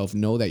yourself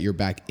know that you're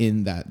back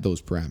in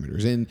those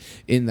parameters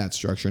in that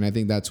structure. And I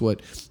think that's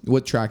what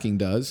tracking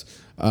does,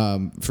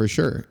 for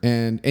sure.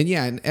 And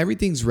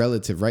everything's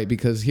relative, right?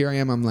 Because here I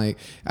am, I'm like,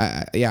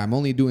 I'm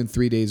only doing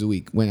 3 days a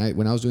week. When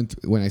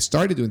I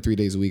started doing 3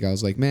 days a week, I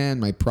was like, man,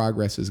 my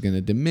progress is going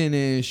to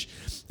diminish.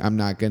 I'm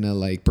not going to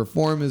like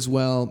perform as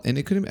well. And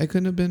I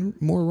couldn't have been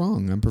more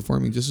wrong. I'm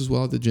performing just as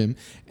well at the gym.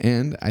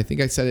 And I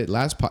think I said it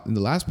in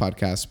the last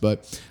podcast,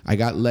 but I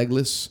got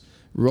legless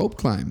rope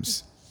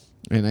climbs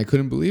and I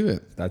couldn't believe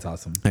it. That's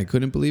awesome. I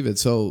couldn't believe it.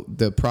 So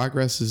the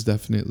progress is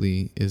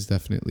definitely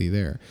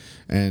there.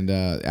 And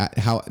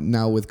how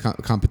now with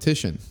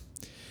competition,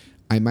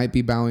 I might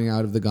be bowing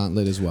out of the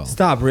gauntlet as well.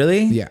 Stop,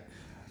 really? Yeah.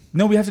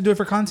 No, we have to do it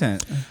for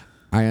content.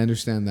 I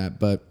understand that,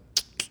 but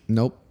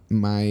nope.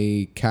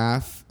 My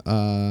calf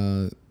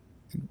got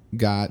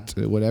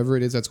whatever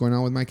it is that's going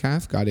on with my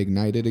calf got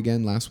ignited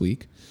again last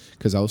week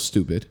because I was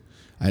stupid.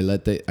 I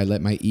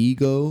let my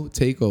ego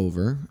take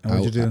over.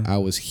 What'd you do? I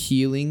was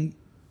healing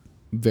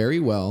very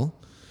well,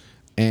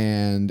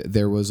 and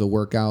there was a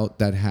workout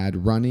that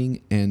had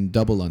running and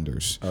double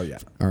unders. Oh yeah.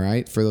 All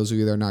right. For those of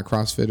you that are not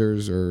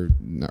CrossFitters or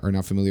are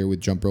not familiar with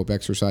jump rope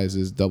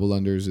exercises, double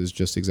unders is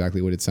just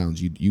exactly what it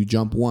sounds. You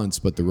jump once,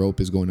 but the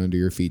rope is going under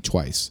your feet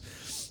twice.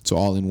 So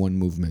all in one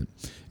movement.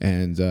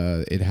 And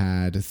it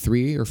had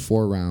 3 or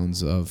 4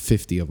 rounds of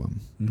 50 of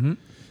them.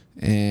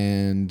 Mm-hmm.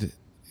 And,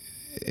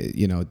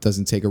 you know, it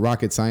doesn't take a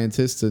rocket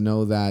scientist to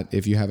know that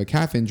if you have a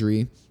calf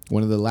injury,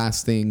 one of the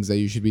last things that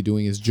you should be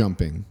doing is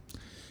jumping.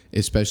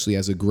 especially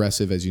as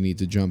aggressive as you need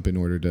to jump in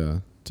order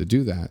to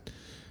do that.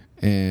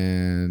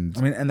 And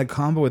I mean, and the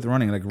combo with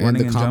running, like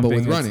running and combo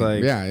jumping, with running, it's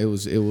like, yeah, it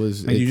was.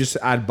 I mean, you just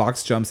add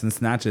box jumps and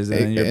snatches, and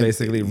then you're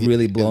basically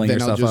really blowing then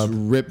yourself I'll just up.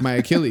 rip my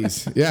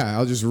Achilles. Yeah,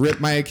 I'll just rip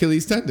my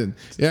Achilles tendon.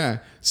 Yeah,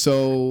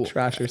 so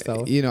Trash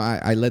yourself. You know,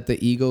 I let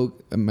the ego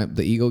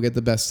get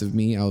the best of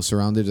me. I was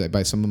surrounded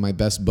by some of my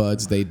best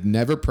buds. They'd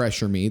never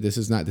pressure me. This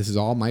is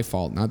all my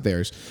fault, not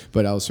theirs.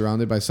 But I was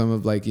surrounded by some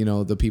of, like, you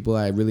know, the people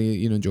I really,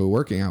 you know, enjoy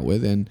working out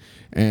with, and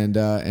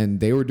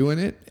they were doing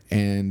it.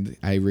 And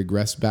I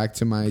regressed back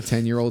to my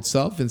 10-year-old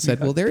self and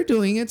said, well, they're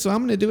doing it, so I'm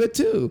going to do it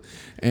too.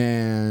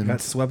 And Got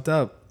swept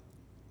up.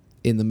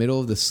 in the middle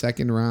of the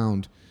second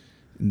round,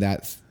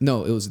 it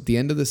was at the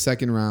end of the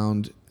second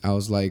round, I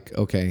was like,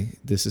 okay,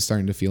 this is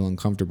starting to feel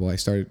uncomfortable. I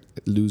started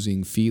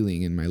losing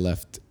feeling in my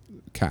left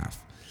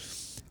calf.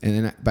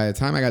 And then by the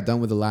time I got done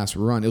with the last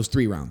run, it was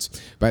 3 rounds.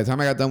 By the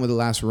time I got done with the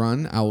last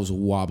run, I was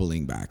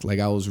wobbling back. Like,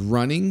 I was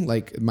running,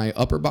 like my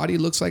upper body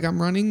looks like I'm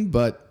running,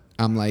 but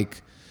I'm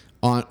like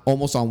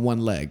almost on one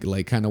leg,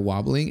 like kind of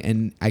wobbling,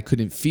 and I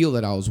couldn't feel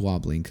that I was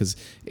wobbling because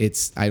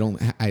I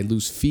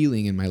lose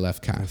feeling in my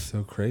left calf.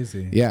 So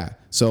crazy. Yeah.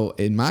 So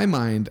in my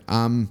mind,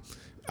 I'm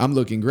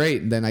looking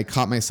great, and then I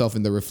caught myself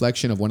in the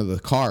reflection of one of the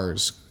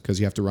cars because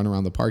you have to run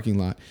around the parking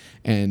lot,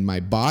 and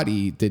my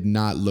body did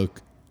not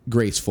look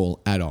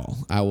graceful at all.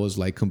 I was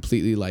like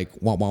completely like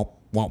womp womp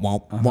womp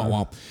womp womp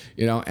womp,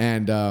 you know.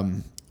 And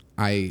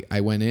I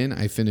went in,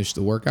 I finished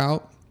the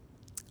workout.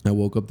 I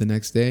woke up the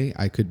next day.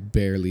 I could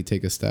barely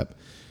take a step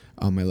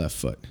on my left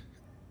foot.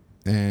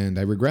 And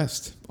I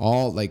regressed.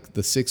 All like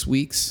the 6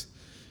 weeks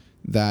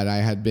that I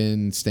had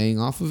been staying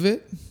off of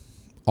it,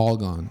 all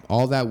gone.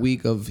 All that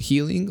week of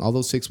healing, all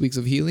those 6 weeks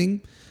of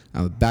healing,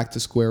 I was back to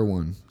square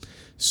one.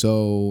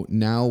 So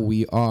now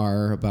we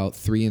are about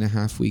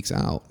 3.5 weeks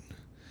out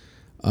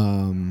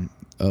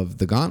of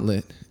the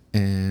gauntlet.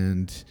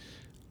 And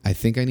I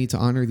think I need to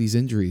honor these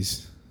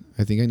injuries.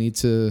 I think I need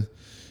to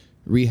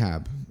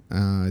rehab.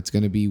 It's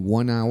going to be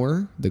 1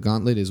 hour. The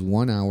gauntlet is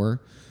 1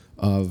 hour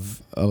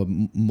of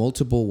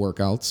multiple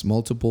workouts,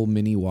 multiple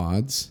mini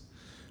WODs.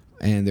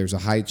 And there's a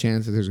high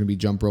chance that there's going to be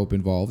jump rope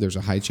involved. There's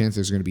a high chance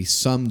there's going to be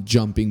some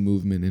jumping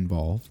movement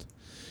involved.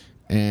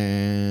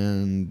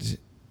 And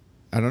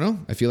I don't know.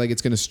 I feel like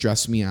it's going to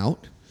stress me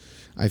out.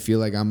 I feel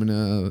like I'm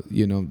going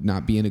to,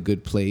 not be in a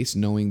good place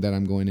knowing that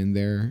I'm going in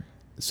there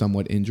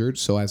somewhat injured.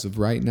 So as of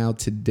right now,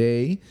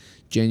 today,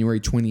 January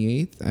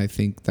 28th, I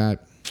think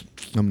that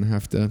I'm going to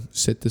have to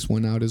sit this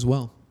one out as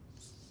well.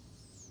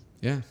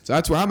 Yeah. So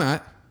that's where I'm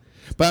at.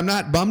 But I'm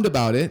not bummed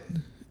about it.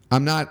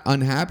 I'm not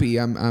unhappy.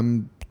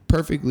 I'm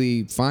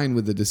perfectly fine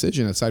with the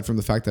decision, aside from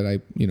the fact that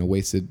I,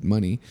 wasted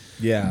money.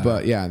 Yeah.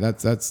 But yeah,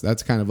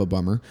 that's kind of a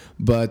bummer.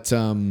 But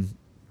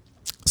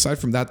aside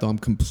from that, though, I'm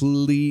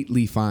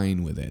completely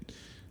fine with it.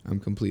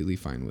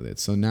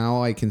 So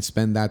now I can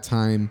spend that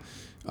time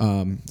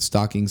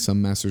stalking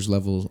some master's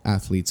level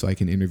athletes so I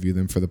can interview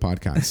them for the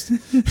podcast.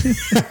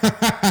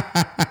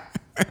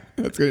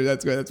 That's good.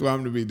 That's what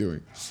I'm going to be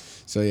doing.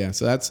 So yeah,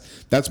 so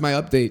that's my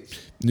update.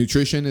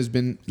 Nutrition has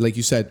been, like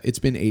you said, it's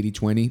been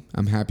 80-20.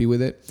 I'm happy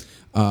with it.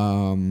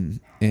 And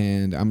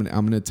I'm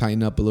gonna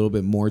tighten up a little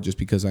bit more just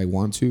because I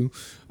want to.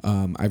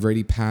 I've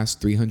already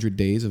passed 300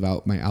 days of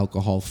my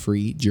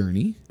alcohol-free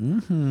journey.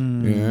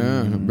 Mm-hmm.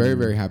 Yeah, I'm very,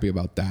 very happy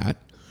about that.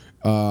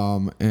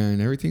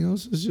 And everything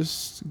else is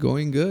just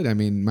going good. I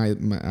mean,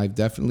 I've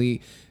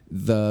definitely,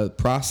 the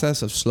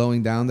process of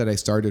slowing down that I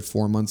started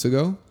 4 months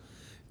ago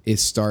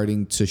is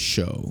starting to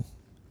show.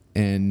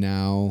 And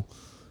now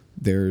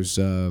there's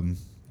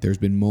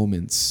been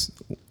moments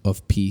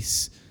of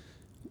peace.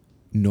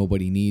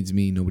 Nobody needs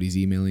me. Nobody's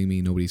emailing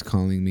me. Nobody's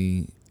calling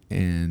me.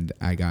 And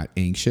I got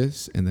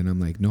anxious. And then I'm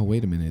like, no,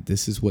 wait a minute.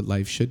 This is what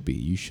life should be.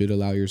 You should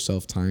allow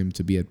yourself time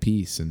to be at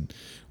peace and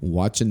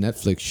watch a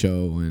Netflix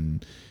show.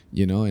 And,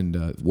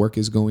 work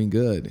is going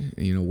good.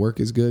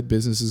 Work is good.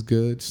 Business is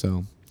good.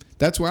 So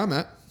that's where I'm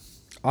at.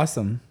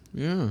 Awesome.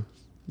 Yeah.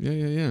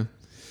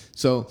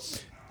 So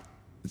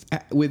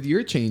with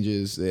your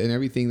changes and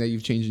everything that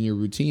you've changed in your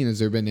routine, has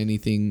there been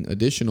anything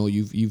additional?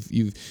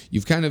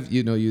 You've kind of,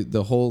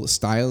 the whole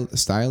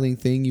styling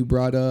thing you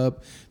brought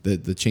up,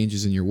 the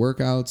changes in your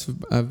workouts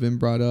have been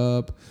brought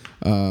up.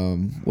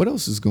 What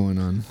else is going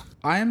on?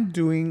 I'm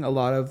doing a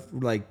lot of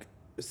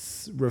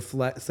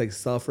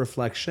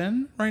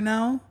self-reflection right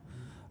now.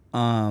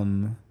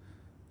 Kind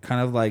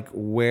of like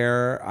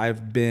where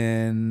I've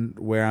been,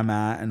 where I'm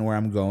at, and where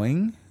I'm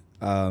going.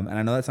 And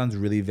I know that sounds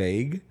really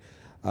vague,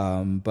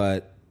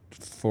 but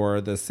for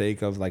the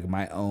sake of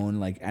my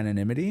own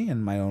anonymity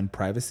and my own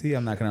privacy,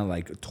 I'm not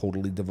gonna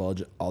totally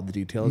divulge all the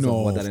details of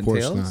what that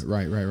entails. No, of course not.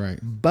 Right.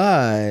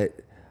 But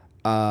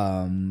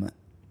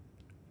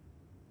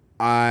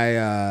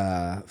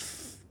I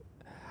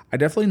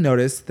definitely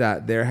noticed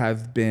that there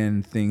have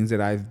been things that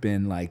I've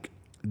been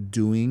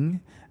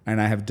doing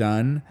and I have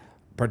done,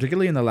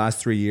 particularly in the last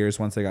 3 years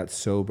once I got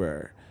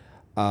sober,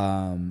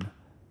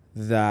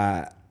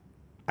 that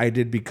I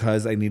did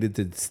because I needed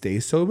to stay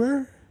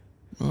sober.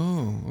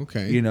 Oh,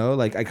 okay.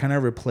 I kind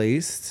of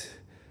replaced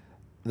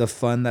the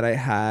fun that I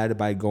had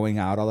by going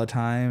out all the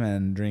time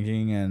and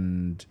drinking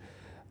and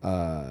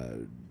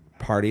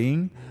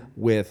partying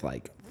with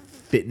like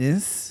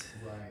fitness.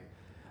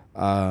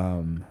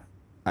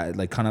 I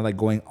like kind of like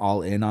going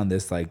all in on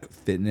this like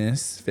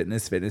fitness, and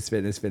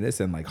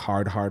like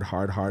hard.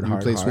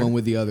 Replace one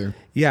with the other.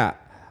 Yeah.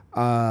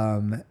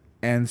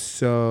 And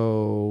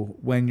so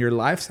when your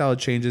lifestyle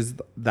changes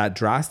that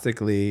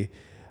drastically,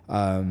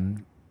 I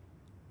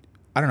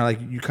don't know,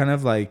 like you kind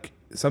of like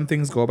some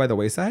things go by the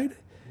wayside,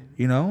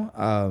 you know?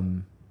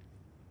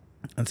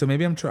 And so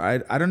maybe I'm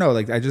trying, I don't know,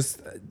 like I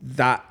just,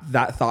 that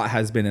thought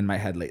has been in my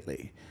head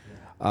lately.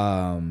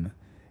 And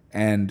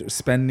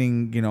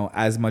spending, you know,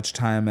 as much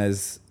time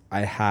as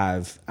I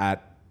have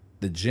at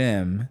the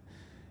gym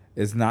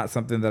is not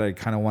something that I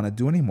kind of want to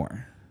do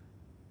anymore.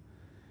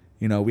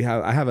 You know,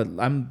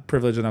 I'm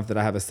privileged enough that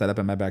I have a setup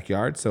in my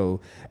backyard.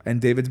 So,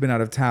 and David's been out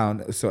of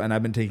town. So, and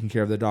I've been taking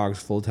care of the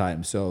dogs full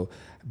time. So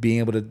being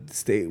able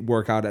to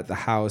work out at the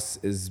house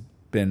has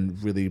been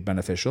really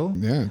beneficial.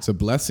 Yeah. It's a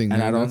blessing. And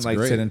man. I don't That's like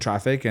great. sit in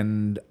traffic,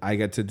 and I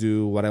get to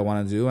do what I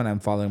want to do, and I'm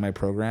following my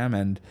program,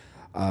 and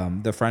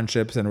the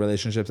friendships and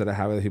relationships that I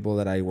have with people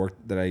that I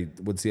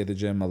would see at the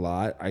gym a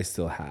lot, I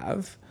still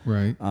have.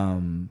 Right.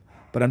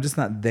 But I'm just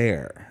not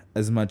there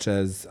as much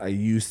as I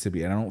used to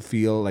be. And I don't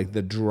feel like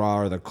the draw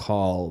or the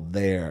call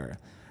there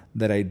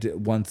that I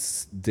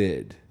once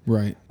did.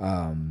 Right.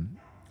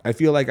 I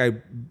feel like I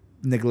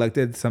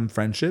neglected some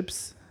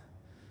friendships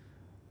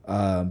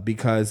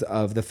because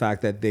of the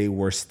fact that they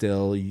were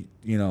still, you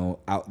know,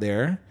 out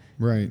there,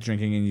 Right.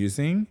 drinking and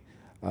using.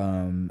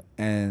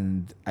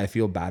 And I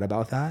feel bad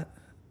about that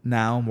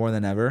now more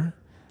than ever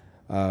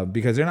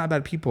because they're not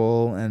bad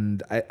people.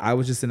 And I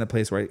was just in a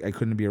place where I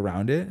couldn't be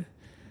around it.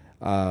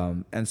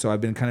 And so I've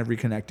been kind of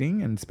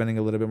reconnecting and spending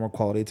a little bit more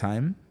quality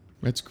time.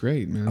 That's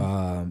great,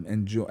 man.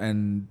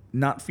 And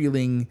not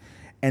feeling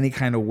any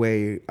kind of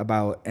way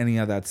about any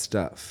of that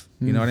stuff.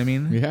 You know what I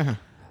mean? Yeah.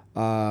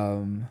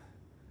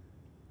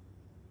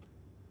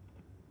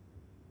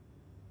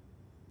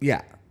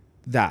 Yeah,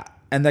 that.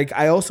 And like,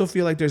 I also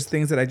feel like there's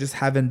things that I just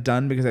haven't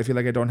done because I feel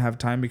like I don't have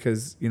time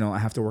because, you know, I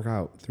have to work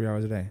out 3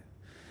 hours a day.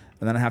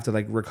 And then I have to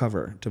like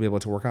recover to be able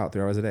to work out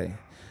 3 hours a day.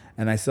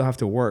 And I still have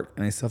to work,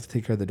 and I still have to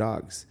take care of the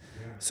dogs.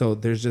 So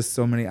there's just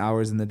so many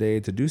hours in the day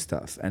to do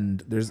stuff.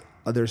 And there's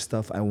other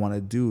stuff I want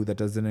to do that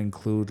doesn't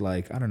include,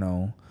 like, I don't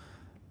know,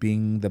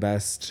 being the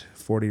best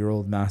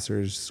 40-year-old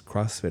Masters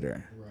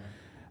CrossFitter.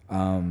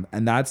 Right.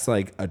 And that's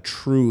like a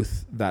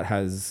truth that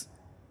has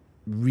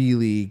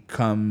really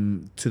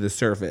come to the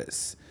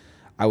surface,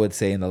 I would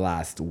say, in the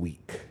last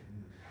week.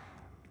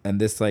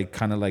 And this like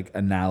kind of like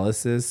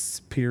analysis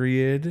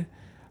period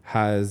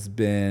has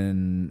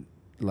been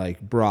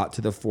like brought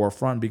to the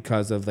forefront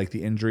because of like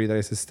the injury that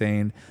I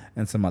sustained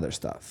and some other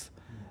stuff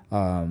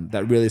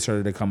that really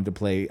started to come to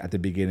play at the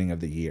beginning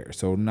of the year.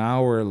 So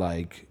now we're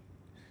like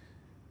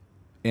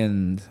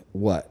in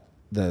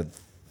the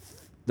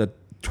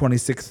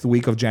 26th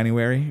week of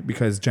January,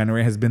 because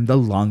January has been the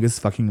longest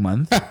fucking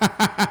month.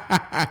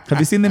 Have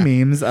you seen the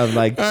memes of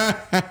like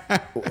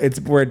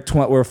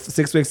we're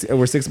 6 weeks,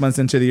 we're 6 months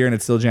into the year and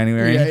it's still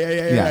January?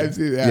 Yeah. I've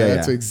seen that.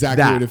 That's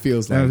exactly what it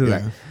feels like.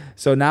 Yeah.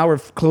 So now we're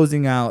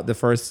closing out the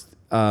first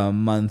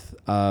month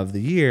of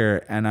the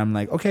year, and I'm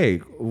like, okay,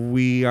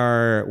 we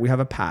have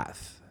a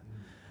path.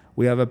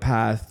 We have a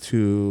path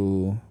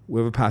to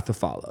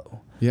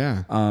follow.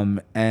 Yeah.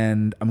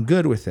 And I'm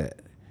good with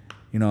it.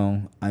 You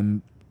know,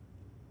 I'm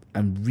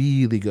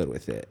really good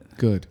with it.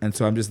 Good. And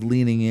so I'm just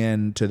leaning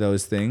into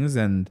those things,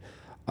 and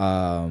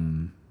I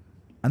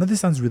know this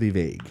sounds really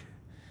vague.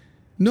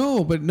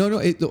 No, but no.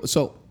 It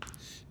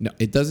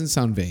doesn't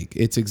sound vague.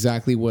 It's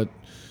exactly what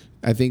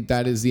I think.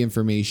 That is the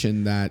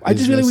information that I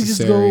just feel like we just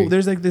necessary. go.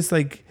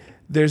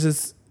 There's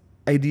this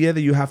idea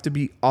that you have to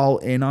be all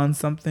in on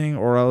something,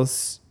 or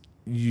else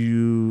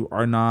you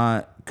are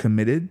not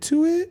committed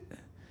to it.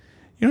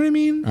 You know what I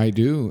mean? I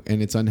do,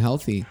 and it's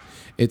unhealthy.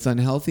 It's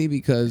unhealthy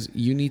because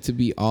you need to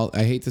be all.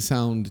 I hate to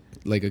sound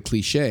like a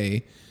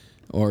cliche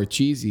or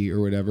cheesy or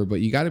whatever,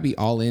 but you got to be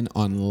all in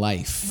on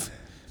life,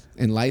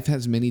 and life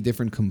has many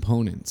different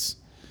components.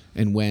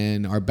 And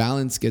when our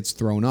balance gets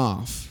thrown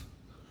off,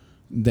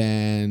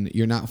 then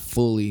you're not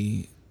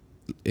fully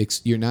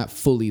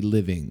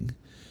living.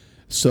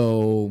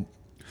 So,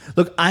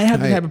 Look, I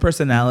have the type of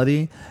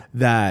personality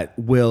that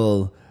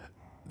will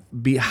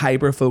be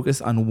hyper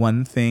focused on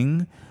one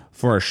thing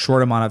for a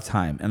short amount of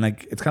time, and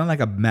like it's kind of like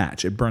a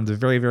match. It burns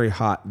very, very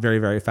hot, very,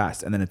 very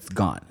fast, and then it's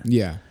gone.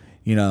 yeah.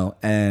 You know,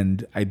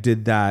 and I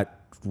did that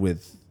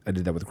with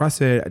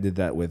CrossFit. I did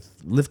that with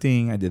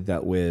lifting. I did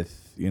that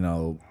with, you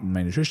know,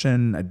 my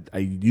nutrition. I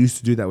used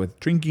to do that with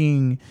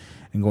drinking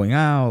and going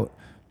out.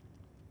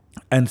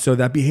 And so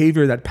that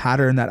behavior, that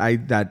pattern,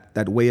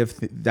 that way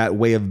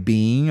of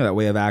being, that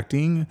way of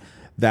acting,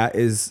 that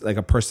is like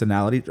a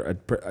personality.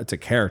 It's a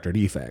character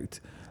defect.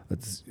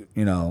 It's,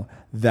 you know,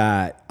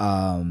 that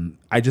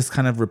I just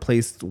kind of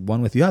replaced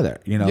one with the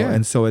other. You know, Yeah.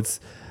 and so it's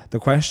the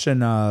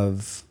question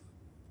of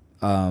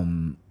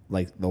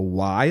like the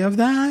why of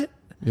that.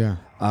 Yeah.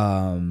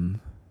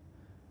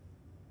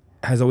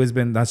 has always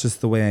been, that's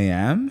just the way I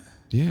am.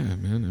 Yeah,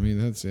 man. I mean,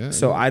 that's yeah.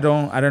 So yeah. I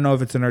don't know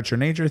if it's a nurture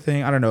nature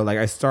thing. I don't know. Like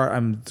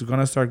I'm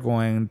gonna start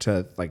going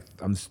to like,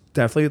 I'm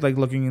definitely like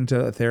looking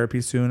into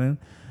therapy soon,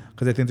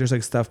 because I think there's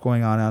like stuff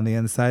going on the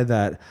inside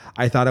that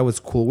I thought I was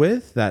cool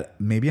with that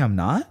maybe I'm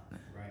not.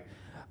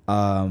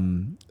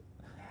 Right.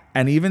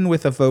 And even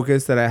with the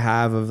focus that I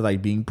have of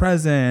like being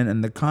present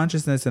and the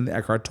consciousness and the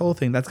Eckhart Tolle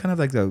thing, that's kind of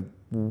like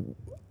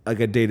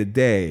a day to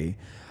day.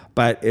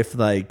 But if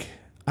like,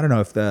 I don't know,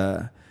 if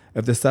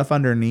the stuff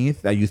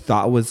underneath that you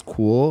thought was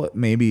cool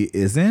maybe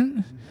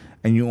isn't,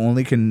 and you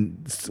only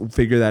can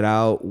figure that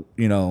out,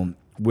 you know,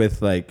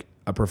 with like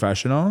a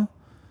professional,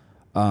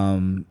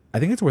 I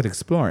think it's worth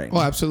exploring. Oh,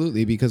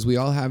 absolutely, because we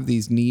all have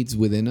these needs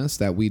within us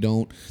that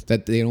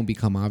they don't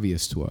become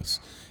obvious to us,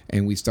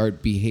 and we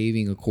start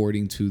behaving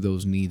according to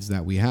those needs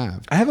that we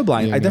have. I You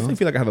definitely know?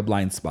 feel like I have a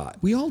blind spot.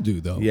 We all do,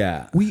 though.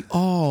 Yeah. We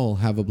all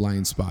have a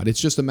blind spot. It's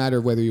just a matter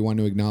of whether you want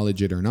to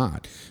acknowledge it or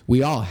not.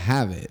 We all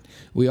have it.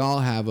 We all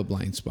have a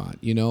blind spot.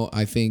 You know,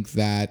 I think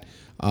that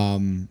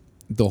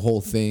the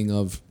whole thing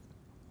of,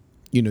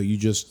 you know, you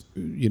just,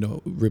 you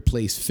know,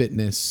 replace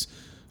fitness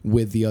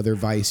with the other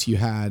vice you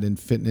had, and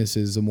fitness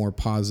is a more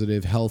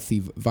positive, healthy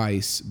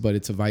vice, but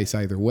it's a vice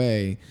either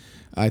way.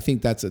 I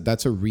think that's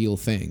a real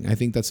thing. I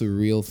think that's a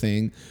real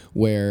thing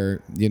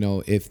where, you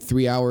know, if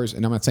 3 hours,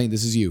 and I'm not saying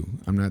this is you,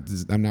 I'm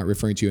not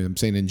referring to you, I'm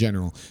saying in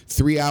general,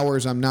 3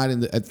 hours I'm not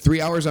in the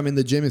 3 hours I'm in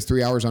the gym is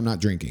 3 hours I'm not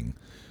drinking.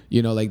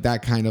 You know, like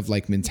that kind of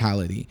like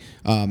mentality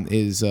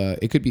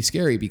it could be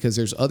scary, because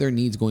there's other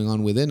needs going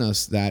on within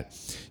us that,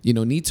 you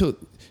know,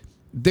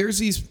 there's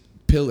these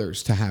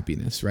pillars to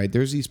happiness, right?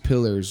 There's these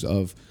pillars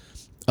of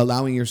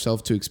allowing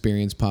yourself to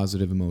experience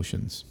positive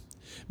emotions,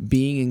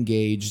 being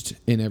engaged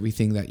in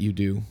everything that you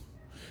do,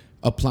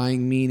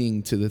 applying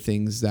meaning to the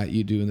things that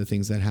you do and the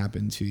things that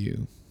happen to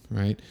you,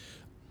 right?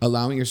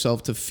 Allowing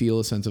yourself to feel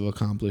a sense of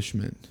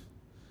accomplishment,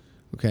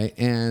 okay?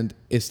 And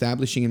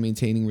establishing and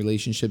maintaining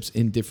relationships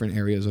in different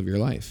areas of your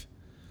life.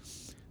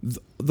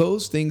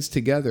 Those things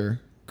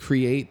together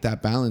create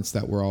that balance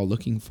that we're all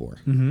looking for.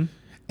 Mm-hmm.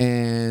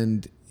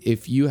 And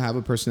if you have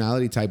a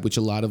personality type, which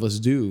a lot of us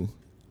do,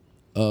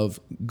 of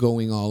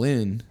going all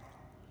in,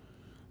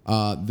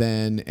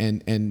 then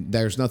and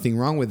there's nothing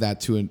wrong with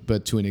that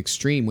but to an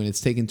extreme. When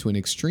it's taken to an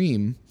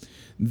extreme,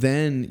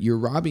 then you're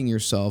robbing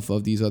yourself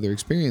of these other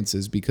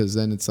experiences, because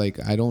then it's like,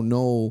 I don't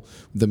know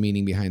the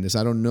meaning behind this.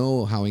 I don't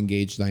know how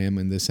engaged I am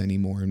in this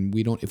anymore. And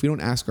if we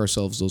don't ask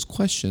ourselves those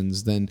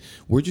questions, then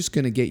we're just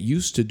going to get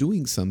used to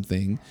doing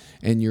something,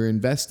 and you're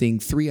investing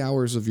 3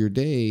 hours of your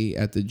day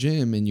at the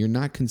gym, and you're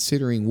not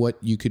considering what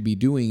you could be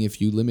doing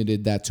if you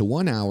limited that to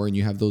 1 hour and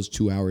you have those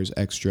 2 hours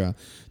extra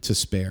to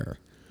spare.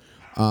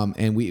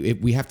 And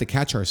we have to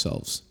catch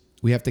ourselves.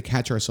 We have to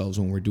catch ourselves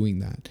when we're doing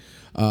that.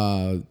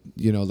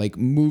 You know, like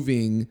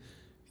moving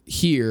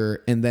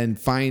here and then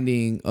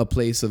finding a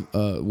place of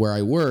where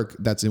I work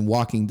that's in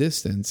walking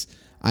distance.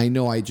 I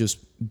know I just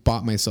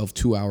bought myself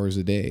 2 hours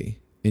a day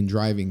in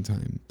driving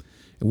time.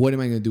 And what am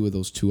I going to do with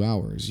those 2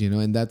 hours? You know,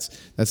 and that's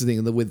the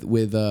thing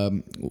with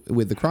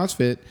the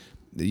CrossFit.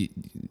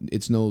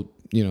 It's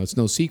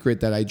no secret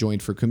that I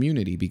joined for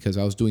community, because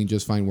I was doing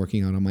just fine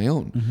working out on my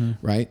own,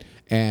 right?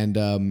 And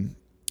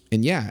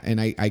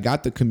I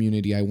got the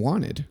community I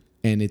wanted,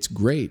 and it's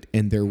great,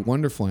 and they're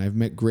wonderful, and I've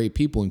met great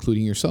people,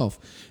 including yourself,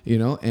 you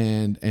know,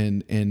 and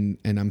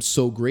I'm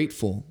so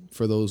grateful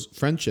for those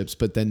friendships.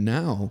 But then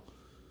now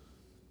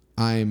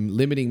I'm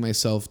limiting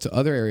myself to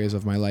other areas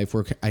of my life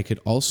where I could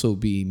also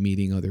be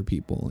meeting other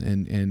people,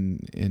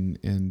 and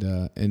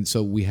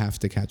so we have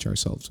to catch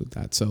ourselves with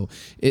that. So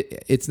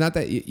it's not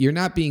that you're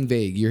not being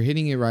vague; you're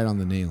hitting it right on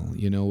the nail.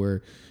 You know,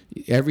 where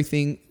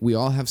we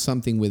all have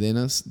something within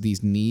us,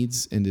 these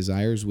needs and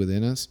desires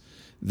within us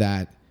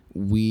that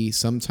we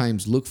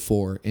sometimes look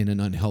for in an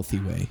unhealthy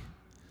way,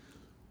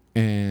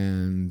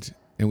 and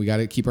we got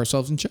to keep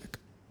ourselves in check.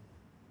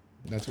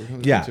 That's what it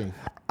comes down to.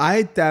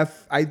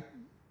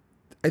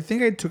 I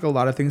think I took a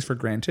lot of things for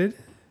granted.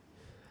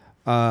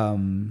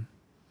 And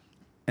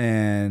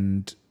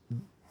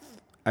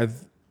I'm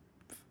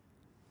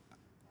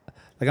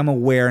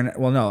aware.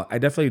 Well, no,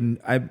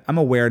 I'm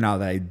aware now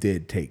that I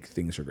did take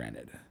things for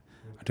granted.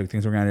 I took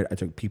things for granted. I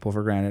took people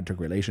for granted. I took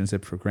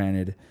relationships for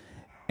granted.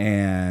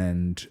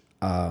 And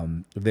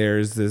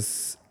there's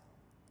this,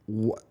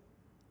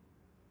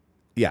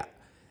 yeah.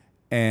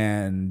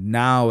 And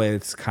now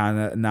it's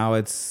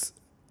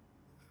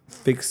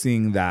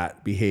fixing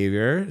that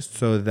behavior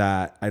so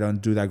that I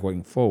don't do that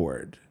going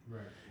forward.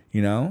 Right.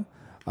 You know?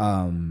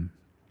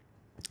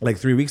 Like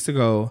 3 weeks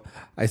ago,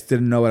 I still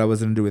didn't know what I was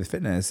going to do with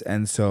fitness.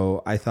 And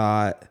so I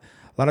thought,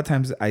 a lot of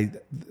times I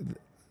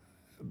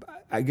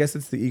guess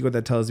it's the ego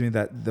that tells me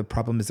that the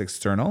problem is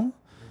external.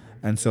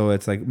 And so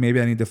it's like,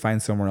 maybe I need to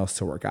find somewhere else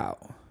to work out.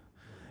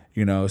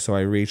 You know, so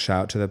I reached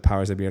out to the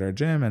powers that be at our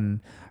gym,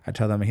 and I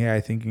tell them, hey,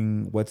 I'm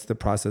thinking, what's the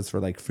process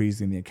for like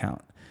freezing the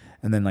account?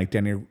 And then like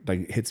Danny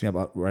like hits me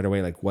up right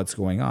away, like what's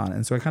going on?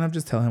 And so I kind of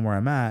just tell him where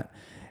I'm at.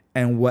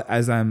 And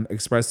as I'm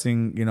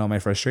expressing, you know, my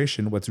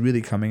frustration, what's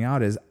really coming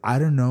out is I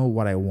don't know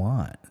what I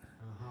want.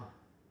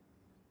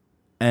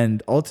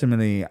 And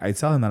ultimately, I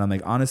tell him that I'm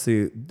like,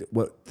 honestly,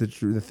 what the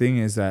thing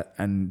is that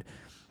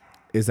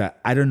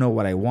I don't know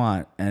what I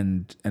want,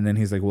 and then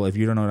he's like, well, if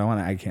you don't know what I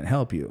want, I can't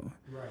help you.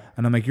 Right.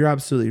 And I'm like, you're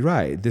absolutely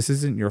right. This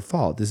isn't your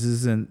fault. This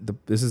isn't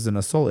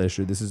a soul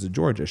issue. This is a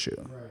George issue.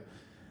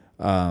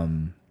 Right.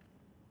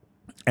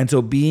 And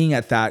so being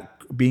at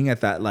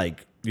that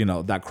like, you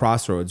know, that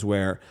crossroads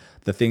where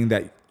the thing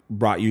that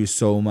brought you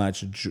so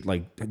much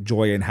like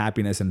joy and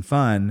happiness and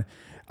fun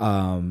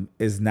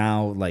is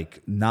now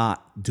like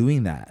not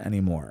doing that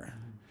anymore,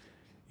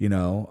 you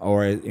know,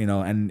 or, you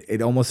know, and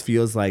it almost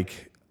feels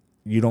like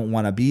you don't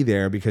want to be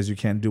there because you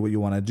can't do what you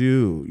want to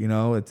do. You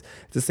know, it's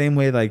the same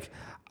way. Like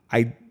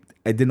I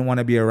didn't want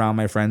to be around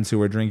my friends who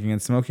were drinking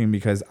and smoking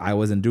because I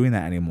wasn't doing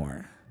that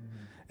anymore.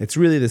 It's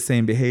really the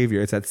same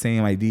behavior. It's that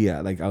same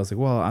idea. Like I was like,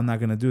 well, I'm not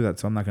going to do that,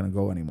 so I'm not going to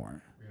go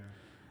anymore.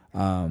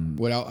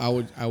 What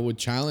I would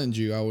challenge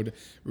you.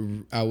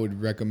 I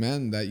would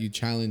recommend that you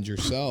challenge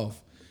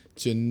yourself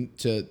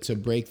to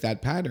break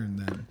that pattern.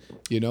 Then,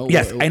 you know.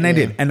 Yes, and I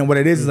did. And what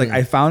it is like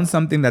I found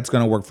something that's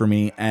going to work for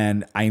me,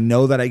 and I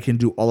know that I can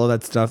do all of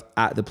that stuff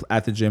at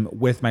the gym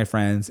with my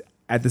friends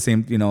at the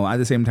same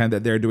time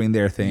that they're doing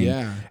their thing.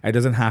 Yeah. It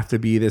doesn't have to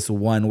be this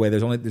one way.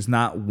 There's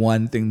not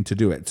one thing to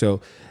do it.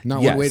 So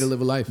not one way to live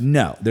a life.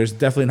 No, there's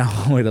definitely not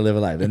one way to live a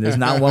life, and there's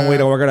not one way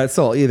to work out that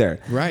soul either.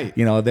 Right.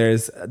 You know,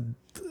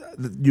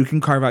 you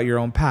can carve out your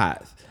own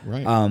path.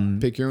 Right.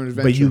 Pick your own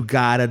adventure. But you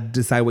gotta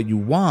decide what you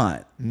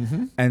want.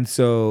 Mm-hmm. And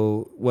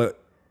so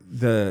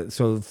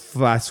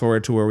fast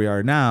forward to where we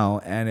are now,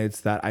 and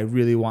it's that I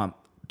really want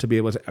to be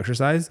able to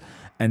exercise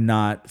and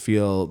not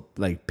feel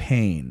like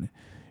pain,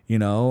 you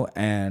know,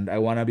 and I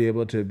want to be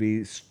able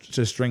to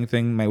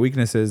strengthen my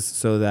weaknesses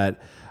so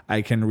that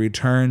I can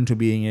return to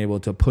being able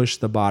to push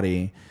the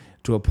body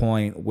to a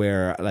point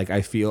where like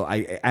I feel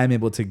I am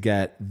able to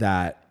get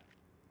that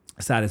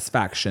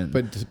satisfaction,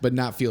 but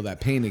not feel that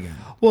pain again.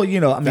 Well, you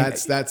know, I mean,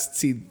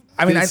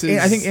 I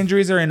think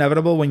injuries are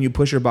inevitable when you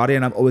push your body,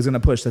 and I'm always going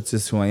to push. That's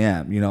just who I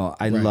am. You know,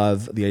 I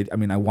love I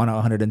want a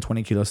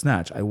 120 kilo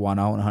snatch. I want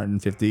a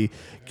 150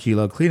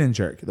 kilo clean and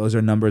jerk. Those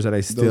are numbers that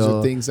I still. Those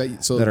are things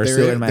that are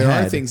still in my head.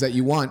 There are things that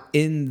you want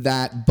in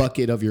that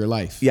bucket of your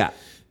life. Yeah,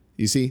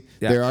 you see,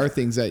 there are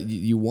things that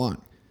you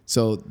want.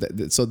 So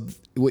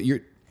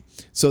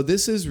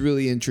this is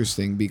really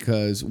interesting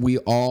because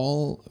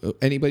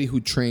anybody who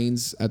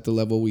trains at the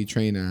level we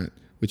train at,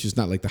 which is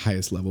not like the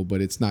highest level,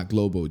 but it's not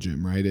Globo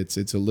Gym, right? It's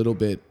a little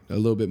bit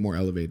more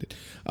elevated.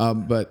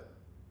 But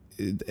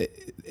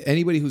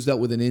anybody who's dealt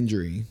with an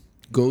injury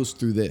goes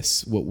through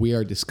what we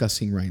are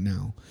discussing right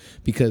now,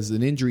 because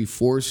an injury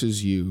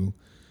forces you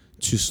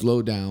to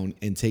slow down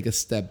and take a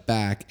step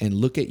back and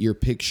look at your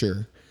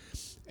picture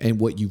and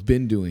what you've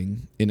been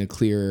doing in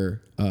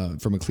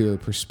from a clearer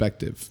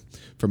perspective,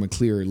 from a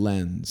clearer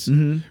lens,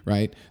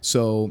 right?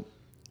 So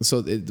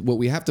what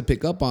we have to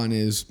pick up on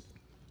is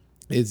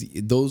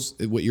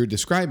what you're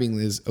describing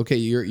is, okay,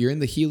 you're in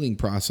the healing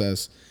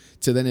process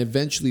to then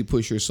eventually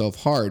push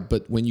yourself hard.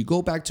 But when you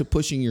go back to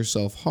pushing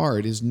yourself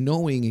hard is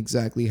knowing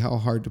exactly how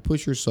hard to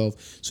push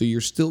yourself so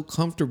you're still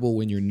comfortable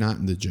when you're not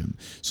in the gym.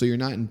 So you're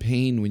not in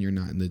pain when you're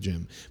not in the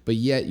gym. But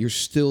yet you're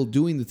still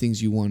doing the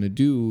things you want to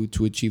do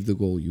to achieve the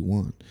goal you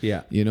want.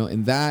 Yeah. You know,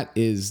 and that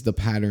is the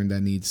pattern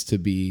that needs to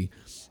be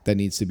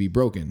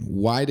broken.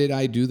 Why did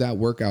I do that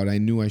workout? I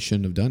knew I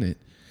shouldn't have done it.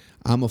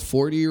 I'm a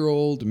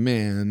 40-year-old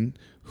man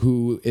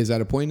who is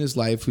at a point in his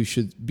life who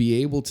should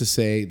be able to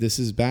say, this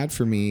is bad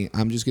for me.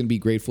 I'm just going to be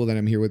grateful that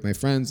I'm here with my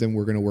friends and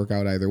we're going to work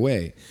out either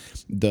way.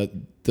 The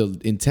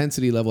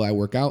intensity level I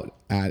work out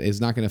at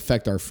is not going to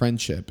affect our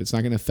friendship. It's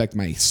not going to affect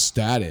my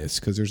status,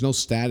 because there's no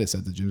status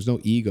at the gym. There's no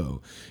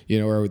ego, you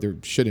know, or there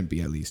shouldn't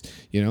be, at least,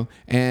 you know,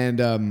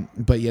 and,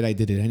 but yet I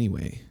did it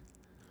anyway.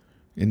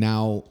 And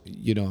now,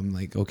 you know, I'm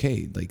like,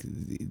 okay, like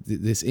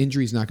this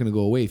injury is not going to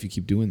go away if you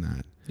keep doing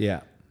that.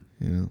 Yeah.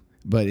 You know,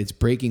 but it's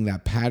breaking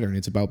that pattern.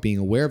 It's about being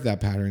aware of that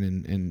pattern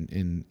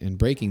and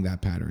breaking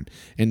that pattern.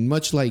 And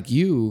much like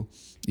you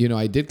know,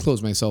 I did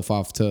close myself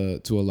off to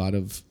a lot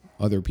of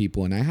other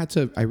people, and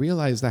I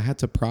realized I had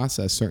to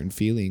process certain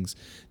feelings,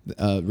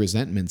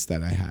 resentments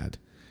that I had,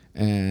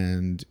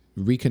 and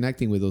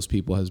reconnecting with those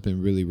people has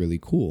been really, really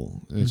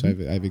cool. Which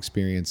I've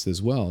experienced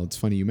as well. It's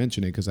funny you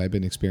mention it, because I've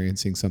been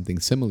experiencing something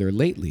similar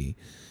lately,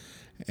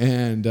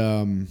 and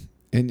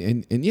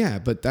yeah,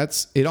 but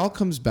it all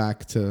comes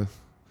back to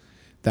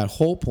that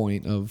whole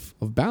point of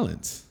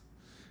balance.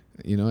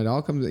 You know, it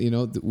all comes, you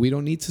know, we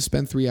don't need to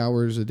spend 3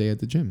 hours a day at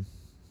the gym.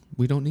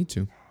 We don't need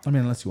to. I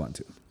mean, unless you want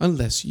to.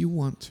 Unless you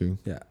want to.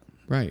 Yeah.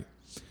 Right.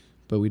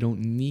 But we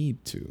don't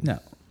need to. No.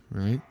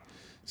 Right.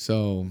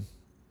 So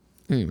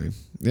anyway,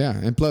 yeah.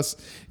 And plus,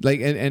 like,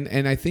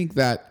 and I think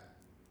that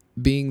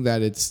being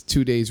that it's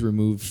 2 days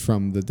removed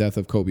from the death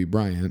of Kobe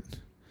Bryant,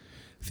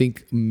 I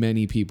think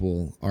many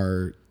people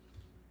are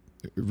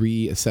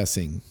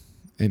reassessing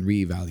and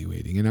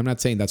reevaluating. And I'm not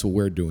saying that's what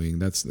we're doing.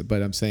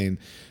 But I'm saying,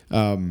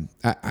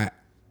 it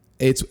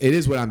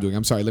is what I'm doing.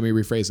 I'm sorry. Let me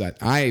rephrase that.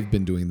 I've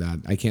been doing that.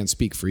 I can't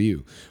speak for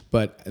you,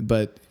 but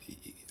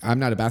I'm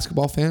not a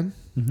basketball fan.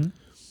 Mm-hmm.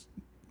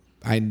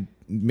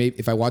 maybe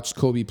if I watched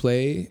Kobe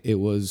play, it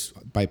was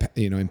by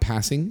in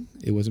passing.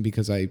 It wasn't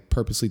because I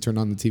purposely turned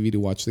on the TV to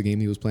watch the game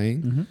he was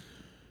playing.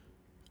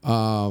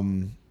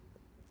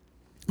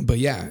 But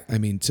yeah, I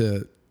mean,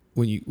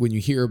 when you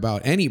hear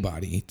about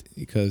anybody,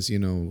 because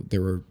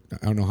there were,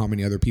 I don't know how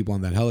many other people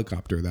on that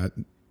helicopter that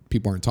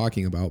people aren't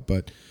talking about,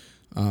 but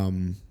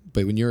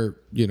when you're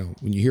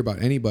when you hear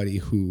about anybody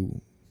who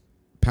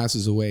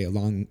passes away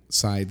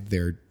alongside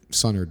their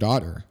son or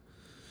daughter,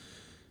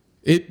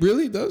 it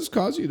really does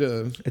cause you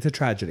to. It's a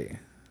tragedy.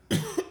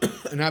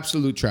 An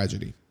absolute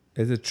tragedy.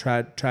 It's a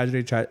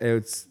tragedy.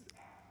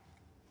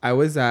 I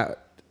was at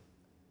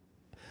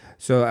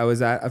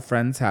a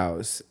friend's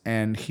house,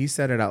 and he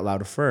said it out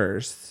loud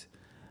first,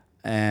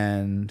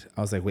 and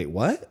I was like, "Wait,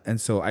 what?" And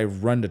so I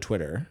run to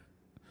Twitter.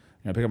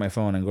 I pick up my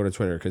phone and go to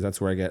Twitter because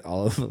that's where I get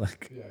all of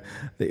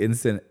the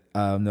instant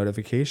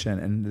notification,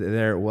 and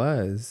there it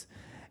was.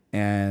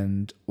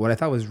 And what I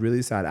thought was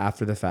really sad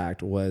after the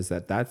fact was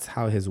that that's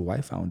how his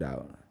wife found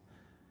out.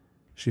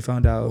 She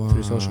found out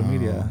through social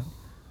media.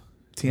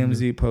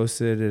 TMZ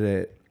posted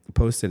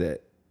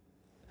it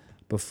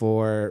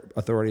before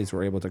authorities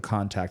were able to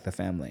contact the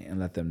family and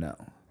let them know.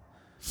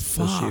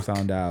 So she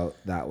found out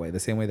that way, the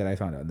same way that I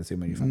found out, the same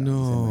way you found out.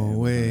 No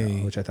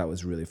way. Which I thought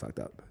was really fucked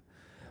up.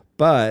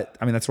 But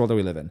I mean, that's the world that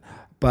we live in.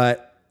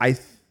 But I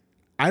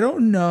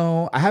don't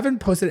know. I haven't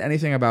posted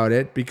anything about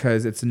it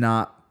because it's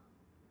not.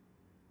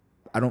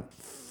 I don't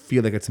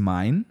feel like it's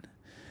mine,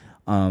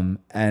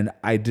 and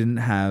I didn't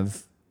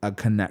have a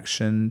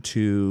connection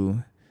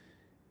to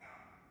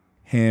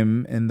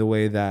him in the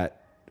way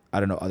that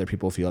I don't know other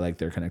people feel like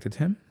they're connected to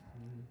him.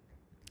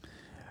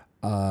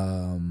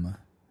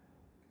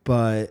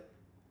 But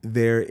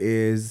there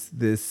is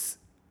this.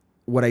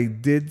 What I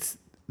did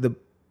the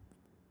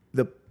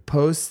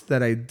posts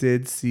that I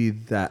did see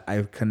that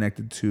I've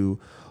connected to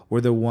were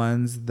the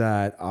ones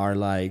that are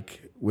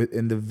like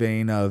within the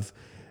vein of.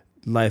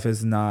 Life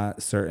is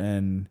not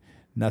certain.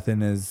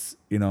 Nothing is,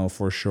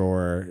 for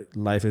sure.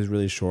 Life is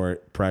really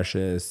short,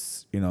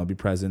 precious. Be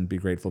present, be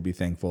grateful, be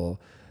thankful.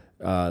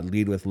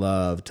 Lead with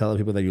love. Tell the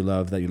people that you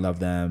love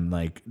them.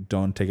 Like,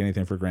 don't take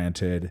anything for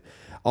granted.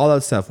 All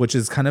that stuff, which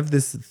is kind of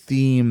this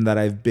theme that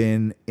I've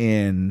been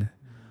in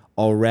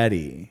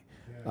already.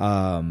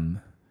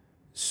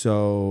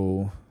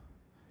 So,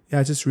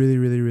 yeah, it's just really,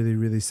 really, really,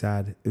 really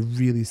sad.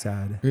 Really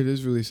sad. It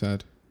is really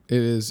sad.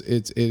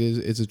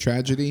 It's a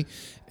tragedy,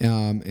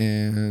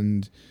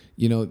 and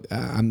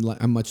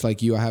I'm much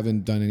like you. I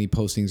haven't done any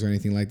postings or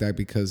anything like that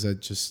because I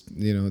just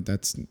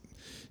that's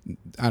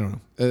I don't know.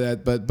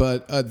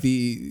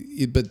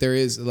 But there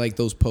is like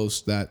those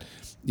posts that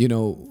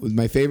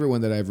my favorite one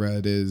that I've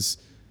read is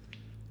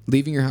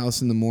leaving your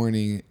house in the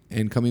morning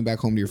and coming back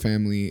home to your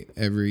family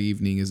every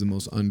evening is the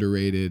most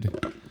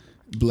underrated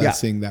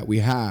blessing that we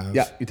have.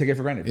 Yeah, you take it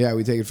for granted. Yeah,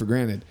 we take it for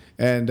granted.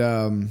 And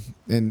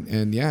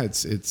yeah,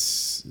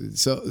 it's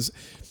so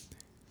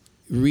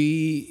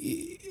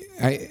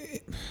I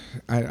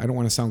don't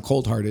want to sound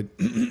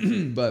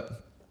cold-hearted,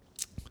 but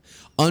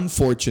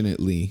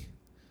unfortunately,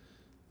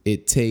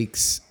 it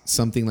takes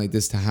something like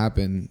this to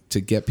happen to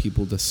get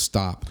people to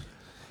stop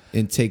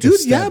and take a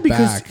step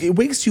because back. it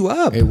wakes you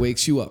up. It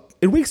wakes you up.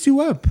 It wakes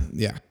you up.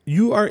 Yeah.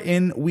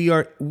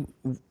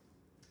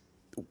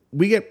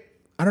 We get,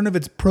 I don't know if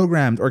it's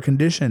programmed or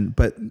conditioned,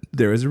 but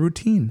there is a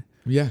routine.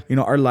 Yeah.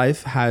 Our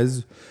life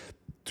has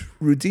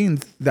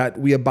routines that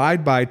we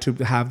abide by to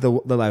have the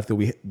life that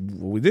we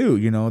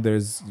do.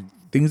 There's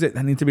things that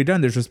need to be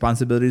done. There's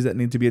responsibilities that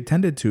need to be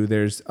attended to.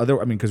 There's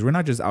because we're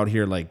not just out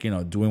here like,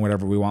 doing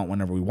whatever we want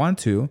whenever we want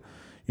to.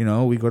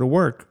 We go to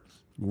work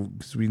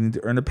because we need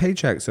to earn a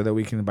paycheck so that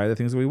we can buy the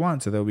things that we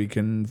want, so that we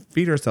can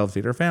feed ourselves,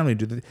 feed our family,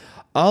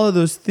 all of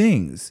those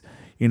things,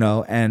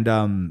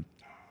 and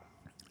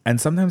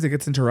sometimes it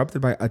gets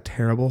interrupted by a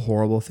terrible,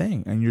 horrible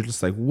thing. And you're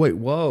just like, wait,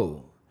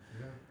 whoa.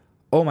 Yeah.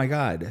 Oh my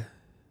God. Yeah.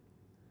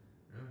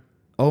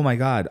 Oh my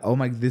God.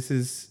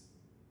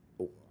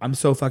 I'm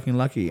so fucking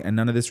lucky. And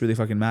none of this really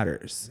fucking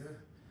matters.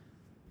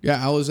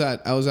 Yeah. I was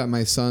at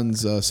my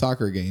son's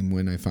soccer game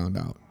when I found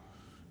out.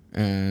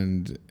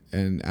 And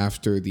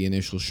after the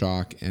initial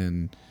shock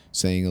and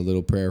saying a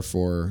little prayer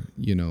for,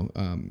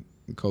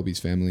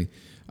 Kobe's family,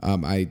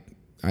 I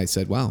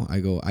said, wow,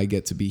 I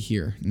get to be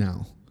here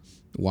now,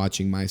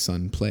 watching my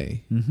son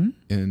play. Mm-hmm.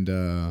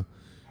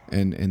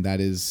 And that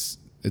is,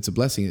 it's a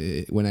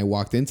blessing. When I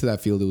walked into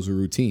that field, it was a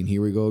routine.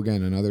 Here we go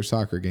again, another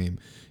soccer game.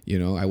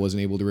 I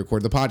wasn't able to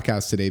record the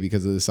podcast today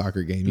because of the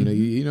soccer game.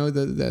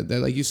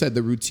 Mm-hmm. Like you said,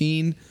 the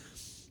routine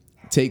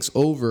takes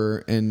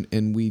over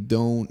and we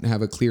don't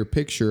have a clear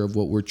picture of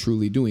what we're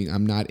truly doing.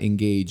 I'm not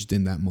engaged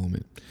in that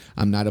moment.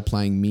 I'm not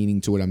applying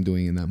meaning to what I'm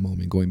doing in that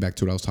moment, going back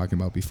to what I was talking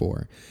about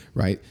before,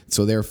 right?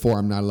 So therefore,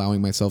 I'm not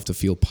allowing myself to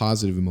feel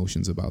positive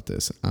emotions about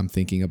this. I'm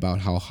thinking about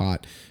how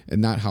hot,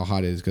 and not how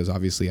hot it is, because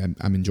obviously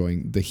I'm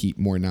enjoying the heat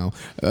more now,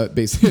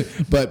 basically.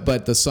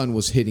 but the sun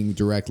was hitting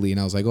directly,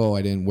 and I was like, oh,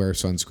 I didn't wear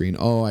sunscreen.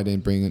 Oh, I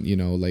didn't bring,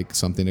 like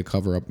something to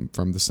cover up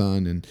from the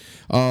sun. And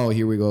oh,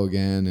 here we go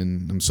again.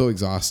 And I'm so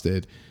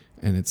exhausted.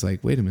 And it's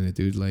like, wait a minute,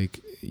 dude,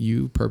 like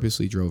you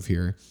purposely drove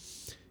here.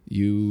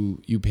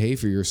 You pay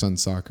for your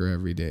son's soccer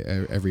every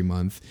day, every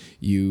month.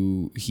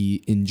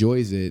 He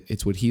enjoys it.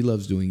 It's what he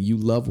loves doing. You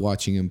love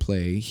watching him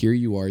play. Here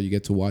you are. You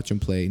get to watch him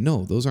play.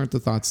 No, those aren't the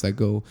thoughts that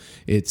go.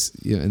 It's,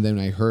 you know. And then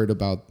I heard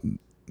about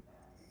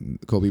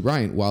Kobe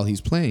Bryant while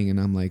he's playing, and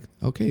I'm like,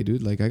 okay,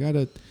 dude. Like,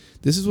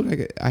 this is what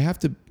I have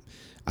to.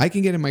 I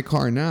can get in my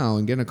car now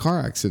and get in a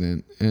car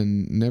accident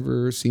and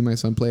never see my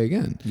son play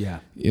again. Yeah.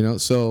 You know.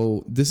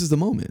 So this is the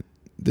moment.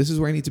 This is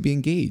where I need to be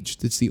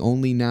engaged. It's the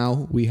only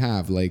now we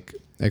have. Like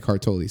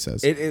Eckhart Tolle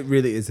says. It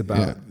really is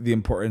about the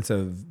importance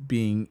of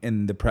being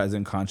in the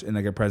present in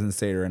like a present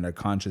state or in a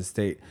conscious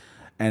state.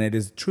 And it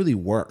is truly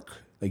work.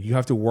 Like, you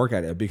have to work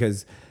at it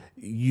because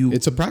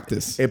it's a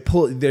practice.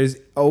 There's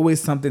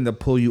always something to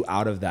pull you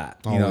out of that.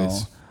 You know,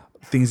 Always.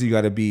 things you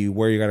got to be,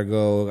 where you got to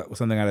go,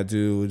 something got to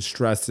do,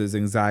 stresses,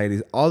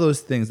 anxieties, all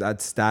those things,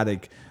 that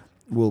static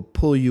will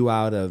pull you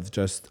out of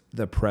just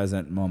the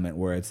present moment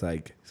where it's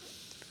like,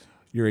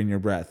 you're in your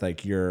breath,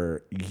 like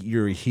you're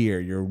here,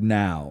 you're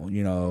now,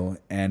 you know,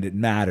 and it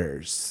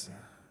matters.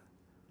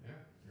 Yeah,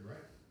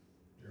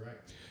 you're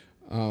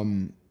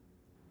right.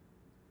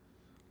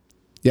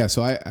 Yeah,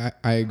 so I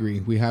agree.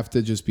 We have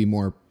to just be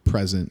more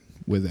present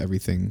with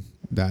everything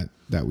that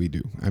we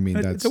do. I mean,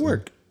 It's a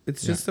work.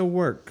 It's just a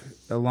work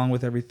along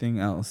with everything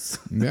else.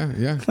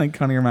 Yeah. Like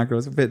counting your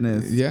macros,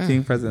 fitness,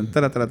 being present.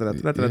 Yeah.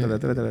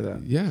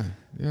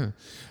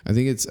 I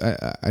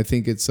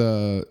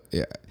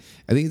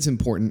think it's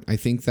important. I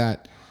think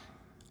that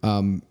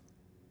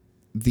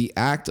the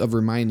act of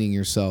reminding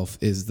yourself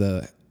is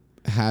the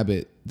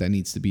habit that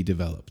needs to be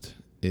developed.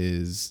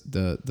 Is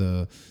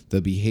the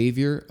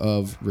behavior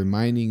of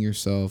reminding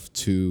yourself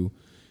to,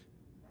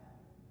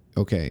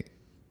 okay,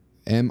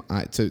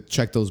 to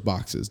check those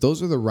boxes.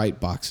 Those are the right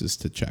boxes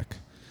to check.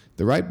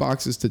 The right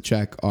boxes to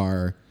check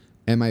are,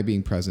 am I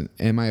being present?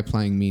 Am I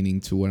applying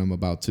meaning to what I'm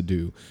about to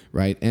do?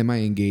 Right? Am I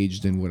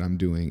engaged in what I'm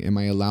doing? Am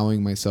I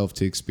allowing myself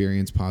to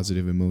experience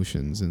positive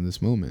emotions in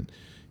this moment?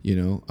 You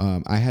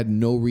know, I had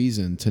no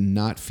reason to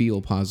not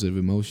feel positive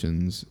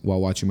emotions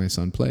while watching my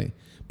son play,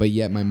 but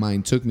yet my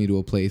mind took me to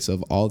a place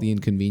of all the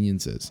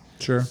inconveniences.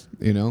 Sure.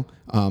 You know,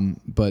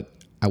 but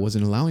I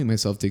wasn't allowing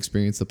myself to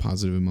experience the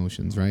positive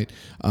emotions, right?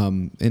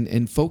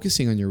 And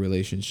focusing on your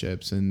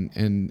relationships.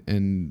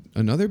 And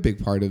another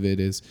big part of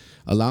it is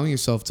allowing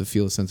yourself to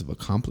feel a sense of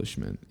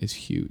accomplishment is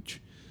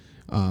huge.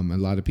 A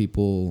lot of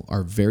people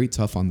are very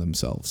tough on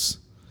themselves,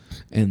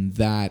 and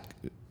that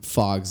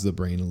fogs the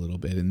brain a little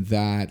bit, and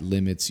that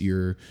limits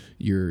your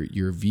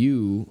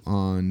view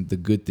on the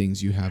good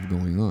things you have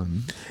going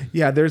on.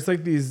 Yeah, there's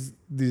like these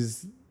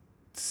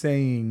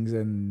sayings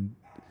and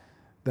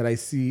that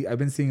I've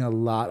been seeing a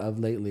lot of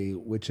lately,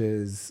 which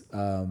is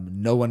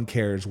no one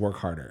cares, work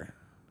harder.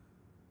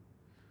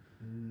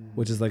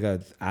 Which is like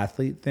a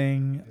athlete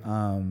thing,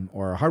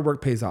 or hard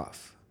work pays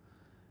off.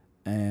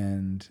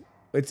 And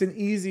it's an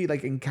easy,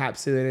 like,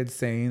 encapsulated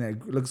saying.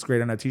 It looks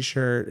great on a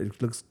t-shirt.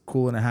 It looks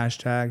cool in a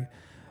hashtag.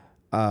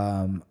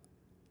 I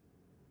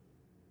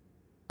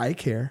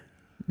care.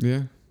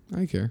 Yeah,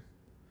 I care.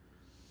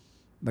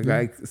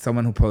 Like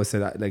someone who posted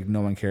like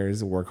no one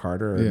cares, work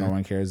harder, or no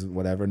one cares,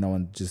 whatever. No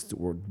one just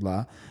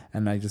blah.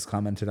 And I just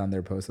commented on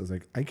their post. I was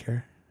like, I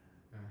care.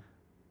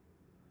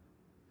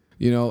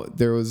 You know,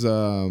 there was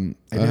a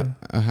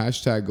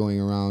hashtag going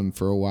around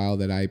for a while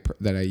that I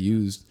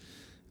used,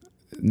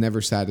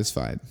 never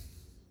satisfied.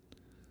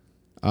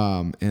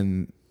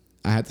 And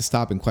I had to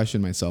stop and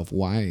question myself.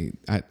 Why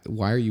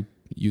are you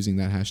using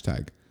that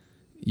hashtag?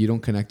 You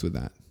don't connect with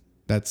that.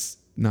 That's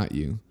not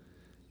you.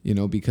 You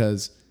know,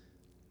 because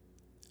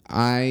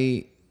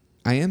I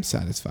am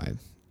satisfied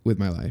with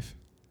my life.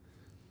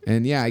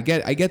 And yeah, I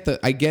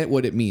get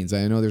what it means.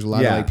 I know there's a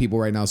lot of like people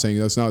right now saying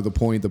that's not the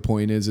point. The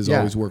point is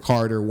always work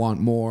harder, want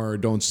more,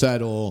 don't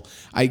settle.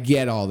 I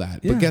get all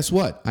that. But guess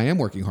what? I am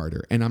working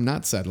harder and I'm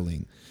not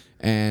settling.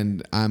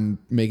 And I'm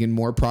making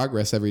more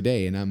progress every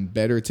day, and I'm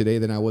better today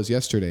than I was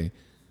yesterday.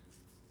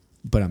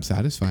 But I'm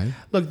satisfied.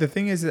 Look, the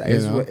thing is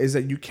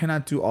that you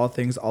cannot do all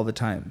things all the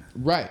time.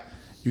 Right.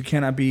 You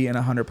cannot be in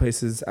 100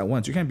 places at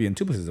once. You can't be in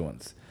 2 places at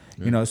once.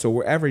 Yeah. You know, so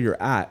wherever you're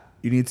at,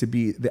 you need to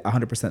be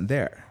 100%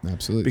 there.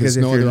 Absolutely. Because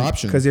there's no other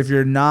option. Because if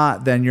you're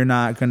not, then you're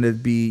not going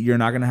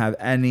to have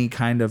any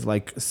kind of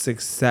like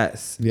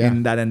success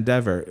in that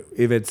endeavor.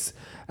 If it's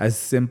as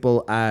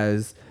simple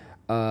as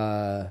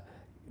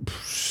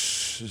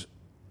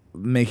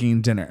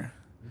making dinner.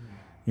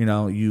 You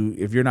know,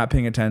 if you're not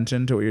paying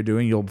attention to what you're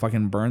doing, you'll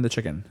fucking burn the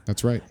chicken.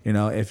 That's right. You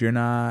know, if you're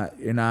not,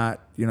 you know,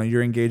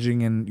 you're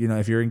engaging in, you know,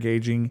 if you're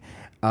engaging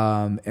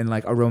in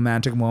like a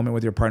romantic moment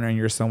with your partner and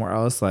you're somewhere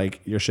else,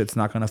 like your shit's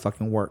not gonna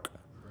fucking work.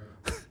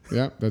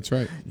 Yeah, that's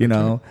right. You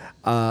know,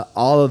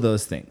 all of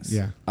those things.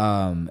 Yeah.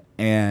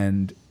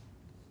 And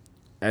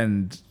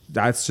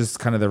that's just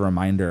kind of the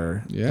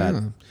reminder. Yeah.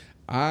 That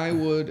I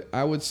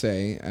would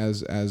say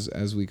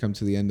as we come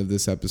to the end of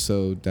this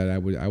episode that I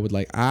would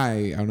like,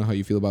 I don't know how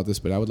you feel about this,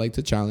 but I would like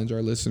to challenge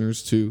our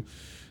listeners to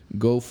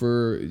go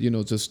for, you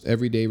know, just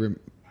every day, you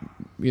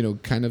know,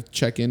 kind of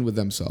check in with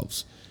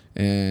themselves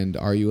And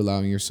are you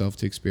allowing yourself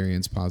to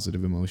experience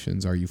positive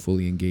emotions? Are you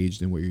fully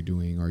engaged in what you're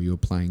doing? Are you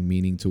applying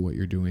meaning to what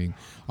you're doing?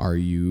 Are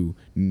you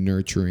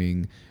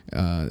nurturing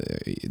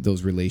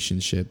those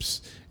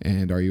relationships?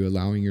 And are you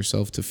allowing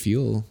yourself to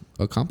feel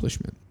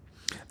accomplishment?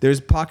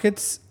 There's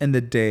pockets in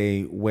the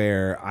day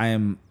where I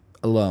am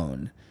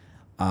alone,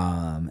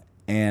 and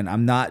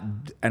I'm not,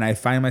 and I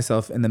find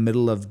myself in the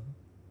middle of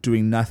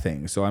doing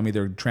nothing. So I'm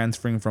either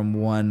transferring from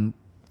one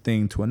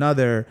thing to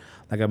another,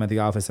 like I'm at the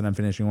office and I'm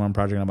finishing one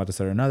project and I'm about to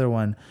start another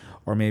one,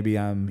 or maybe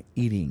I'm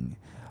eating,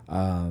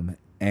 and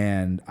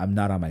I'm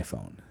not on my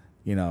phone,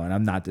 and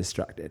I'm not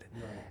distracted.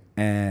 Right.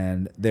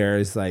 And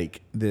there's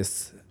like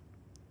this,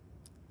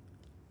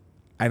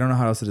 I don't know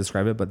how else to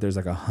describe it, but there's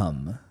like a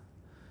hum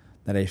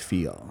that I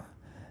feel,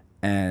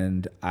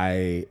 and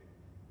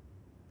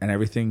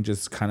everything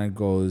just kind of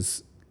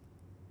goes.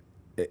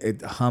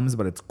 It hums,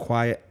 but it's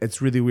quiet.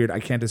 It's really weird. I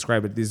can't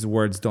describe it. These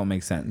words don't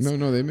make sense.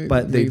 No, they make,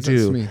 but they sense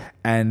to me. do.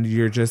 And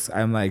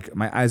I'm like,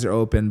 my eyes are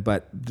open,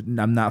 but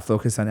I'm not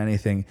focused on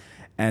anything,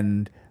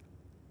 and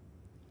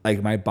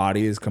like my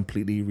body is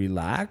completely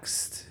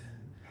relaxed,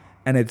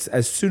 and it's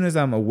as soon as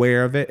I'm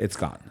aware of it, it's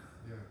gone.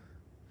 Yeah.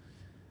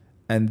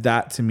 And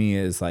that to me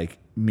is like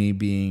me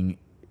being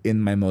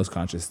in my most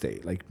conscious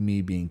state, like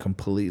me being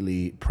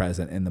completely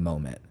present in the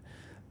moment.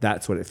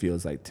 That's what it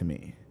feels like to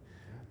me.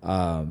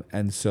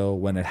 And so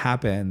when it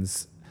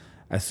happens,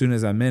 as soon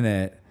as I'm in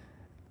it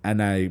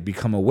and I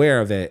become aware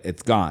of it,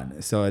 it's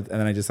gone. So, and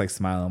then I just like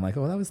smile. I'm like,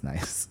 oh, that was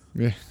nice.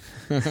 Yeah.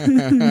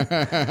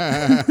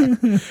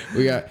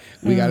 we got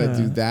to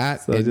do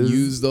that, so and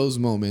use those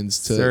moments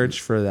to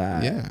search for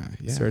that. Yeah.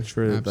 Search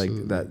for absolutely.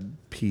 like that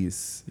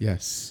peace.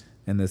 Yes.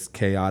 In this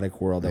chaotic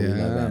world that we live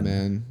in. Yeah,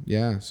 man.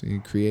 Yeah. So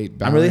you create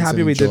balance. I'm really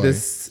happy we joy. did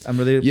this. I'm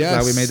really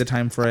glad we made the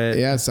time for it.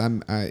 Yes.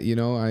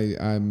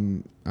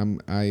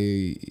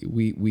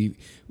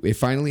 It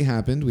finally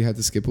happened. We had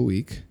to skip a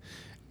week,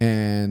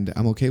 and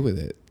I'm okay with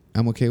it.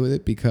 I'm okay with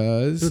it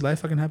because dude, life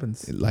fucking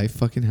happens. Life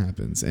fucking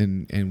happens,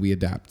 and we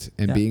adapt.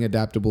 And being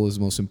adaptable is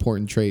the most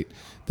important trait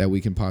that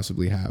we can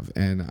possibly have.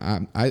 And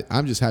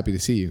I'm just happy to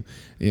see you.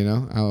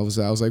 I was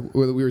like,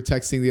 we were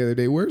texting the other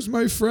day. Where's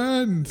my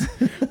friend?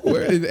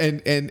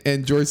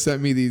 and George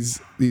sent me these.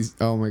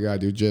 Oh my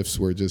god, your gifs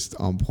were just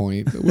on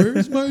point.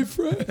 Where's my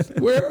friend?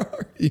 Where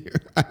are you?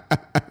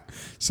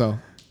 So,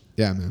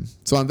 yeah, man.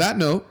 So on that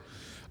note,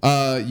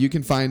 you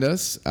can find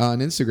us on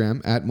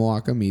Instagram at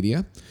Moaka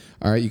Media.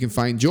 All right, you can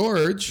find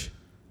George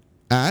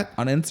on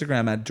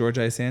Instagram at George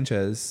I.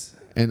 Sanchez.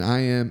 And I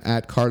am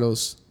at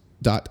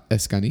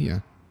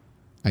Carlos.Escanilla.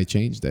 I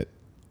changed it.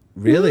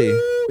 Really?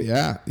 Woo!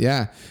 Yeah.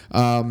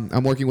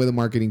 I'm working with a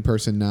marketing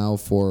person now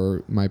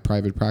for my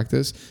private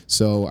practice,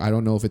 so I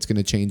don't know if it's going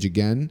to change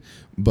again,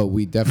 but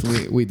we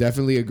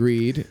definitely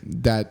agreed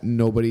that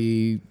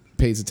nobody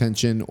pays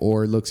attention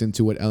or looks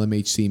into what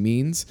LMHC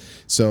means.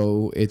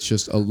 So it's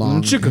just a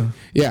long,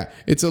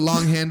 it's a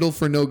long handle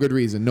for no good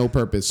reason, no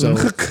purpose. So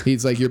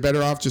he's like, you're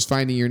better off just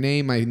finding your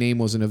name. My name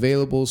wasn't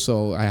available,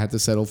 so I had to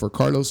settle for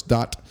Carlos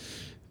Escanilla.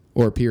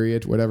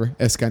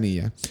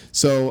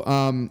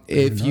 So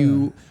if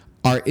you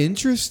are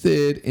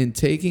interested in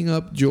taking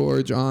up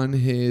George on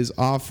his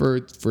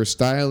offer for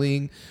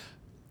styling,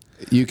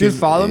 you can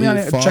follow me on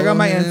it. Check out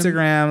my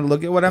Instagram.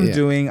 Look at what I'm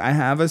doing. I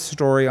have a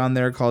story on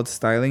there called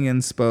Styling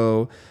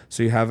Inspo,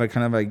 so you have a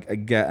kind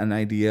of get an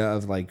idea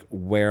of like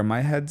where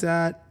my head's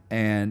at.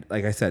 And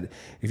like I said,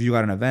 if you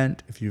got an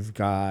event, if you've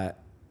got,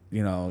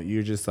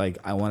 you're just like,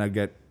 I want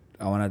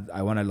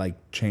to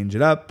like change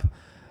it up.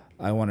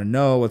 I want to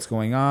know what's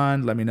going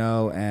on. Let me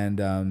know. And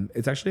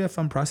it's actually a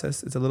fun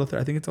process. It's a little,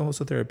 I think it's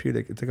also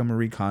therapeutic. It's like a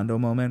Marie Kondo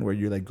moment where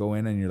you like go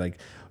in and you're like,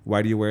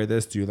 why do you wear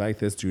this? Do you like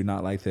this? Do you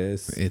not like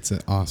this? It's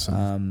awesome.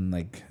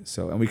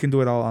 And we can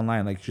do it all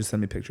online. Like, just send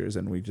me pictures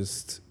and we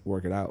just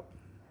work it out.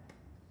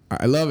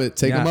 I love it.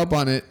 Take them up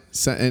on it.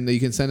 And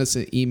you can send us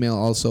an email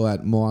also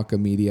at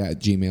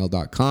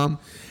moakamedia@gmail.com.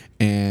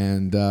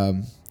 And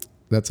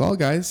that's all,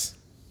 guys.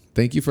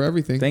 Thank you for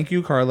everything. Thank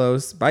you,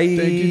 Carlos. Bye.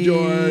 Thank you,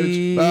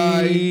 George.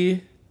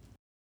 Bye.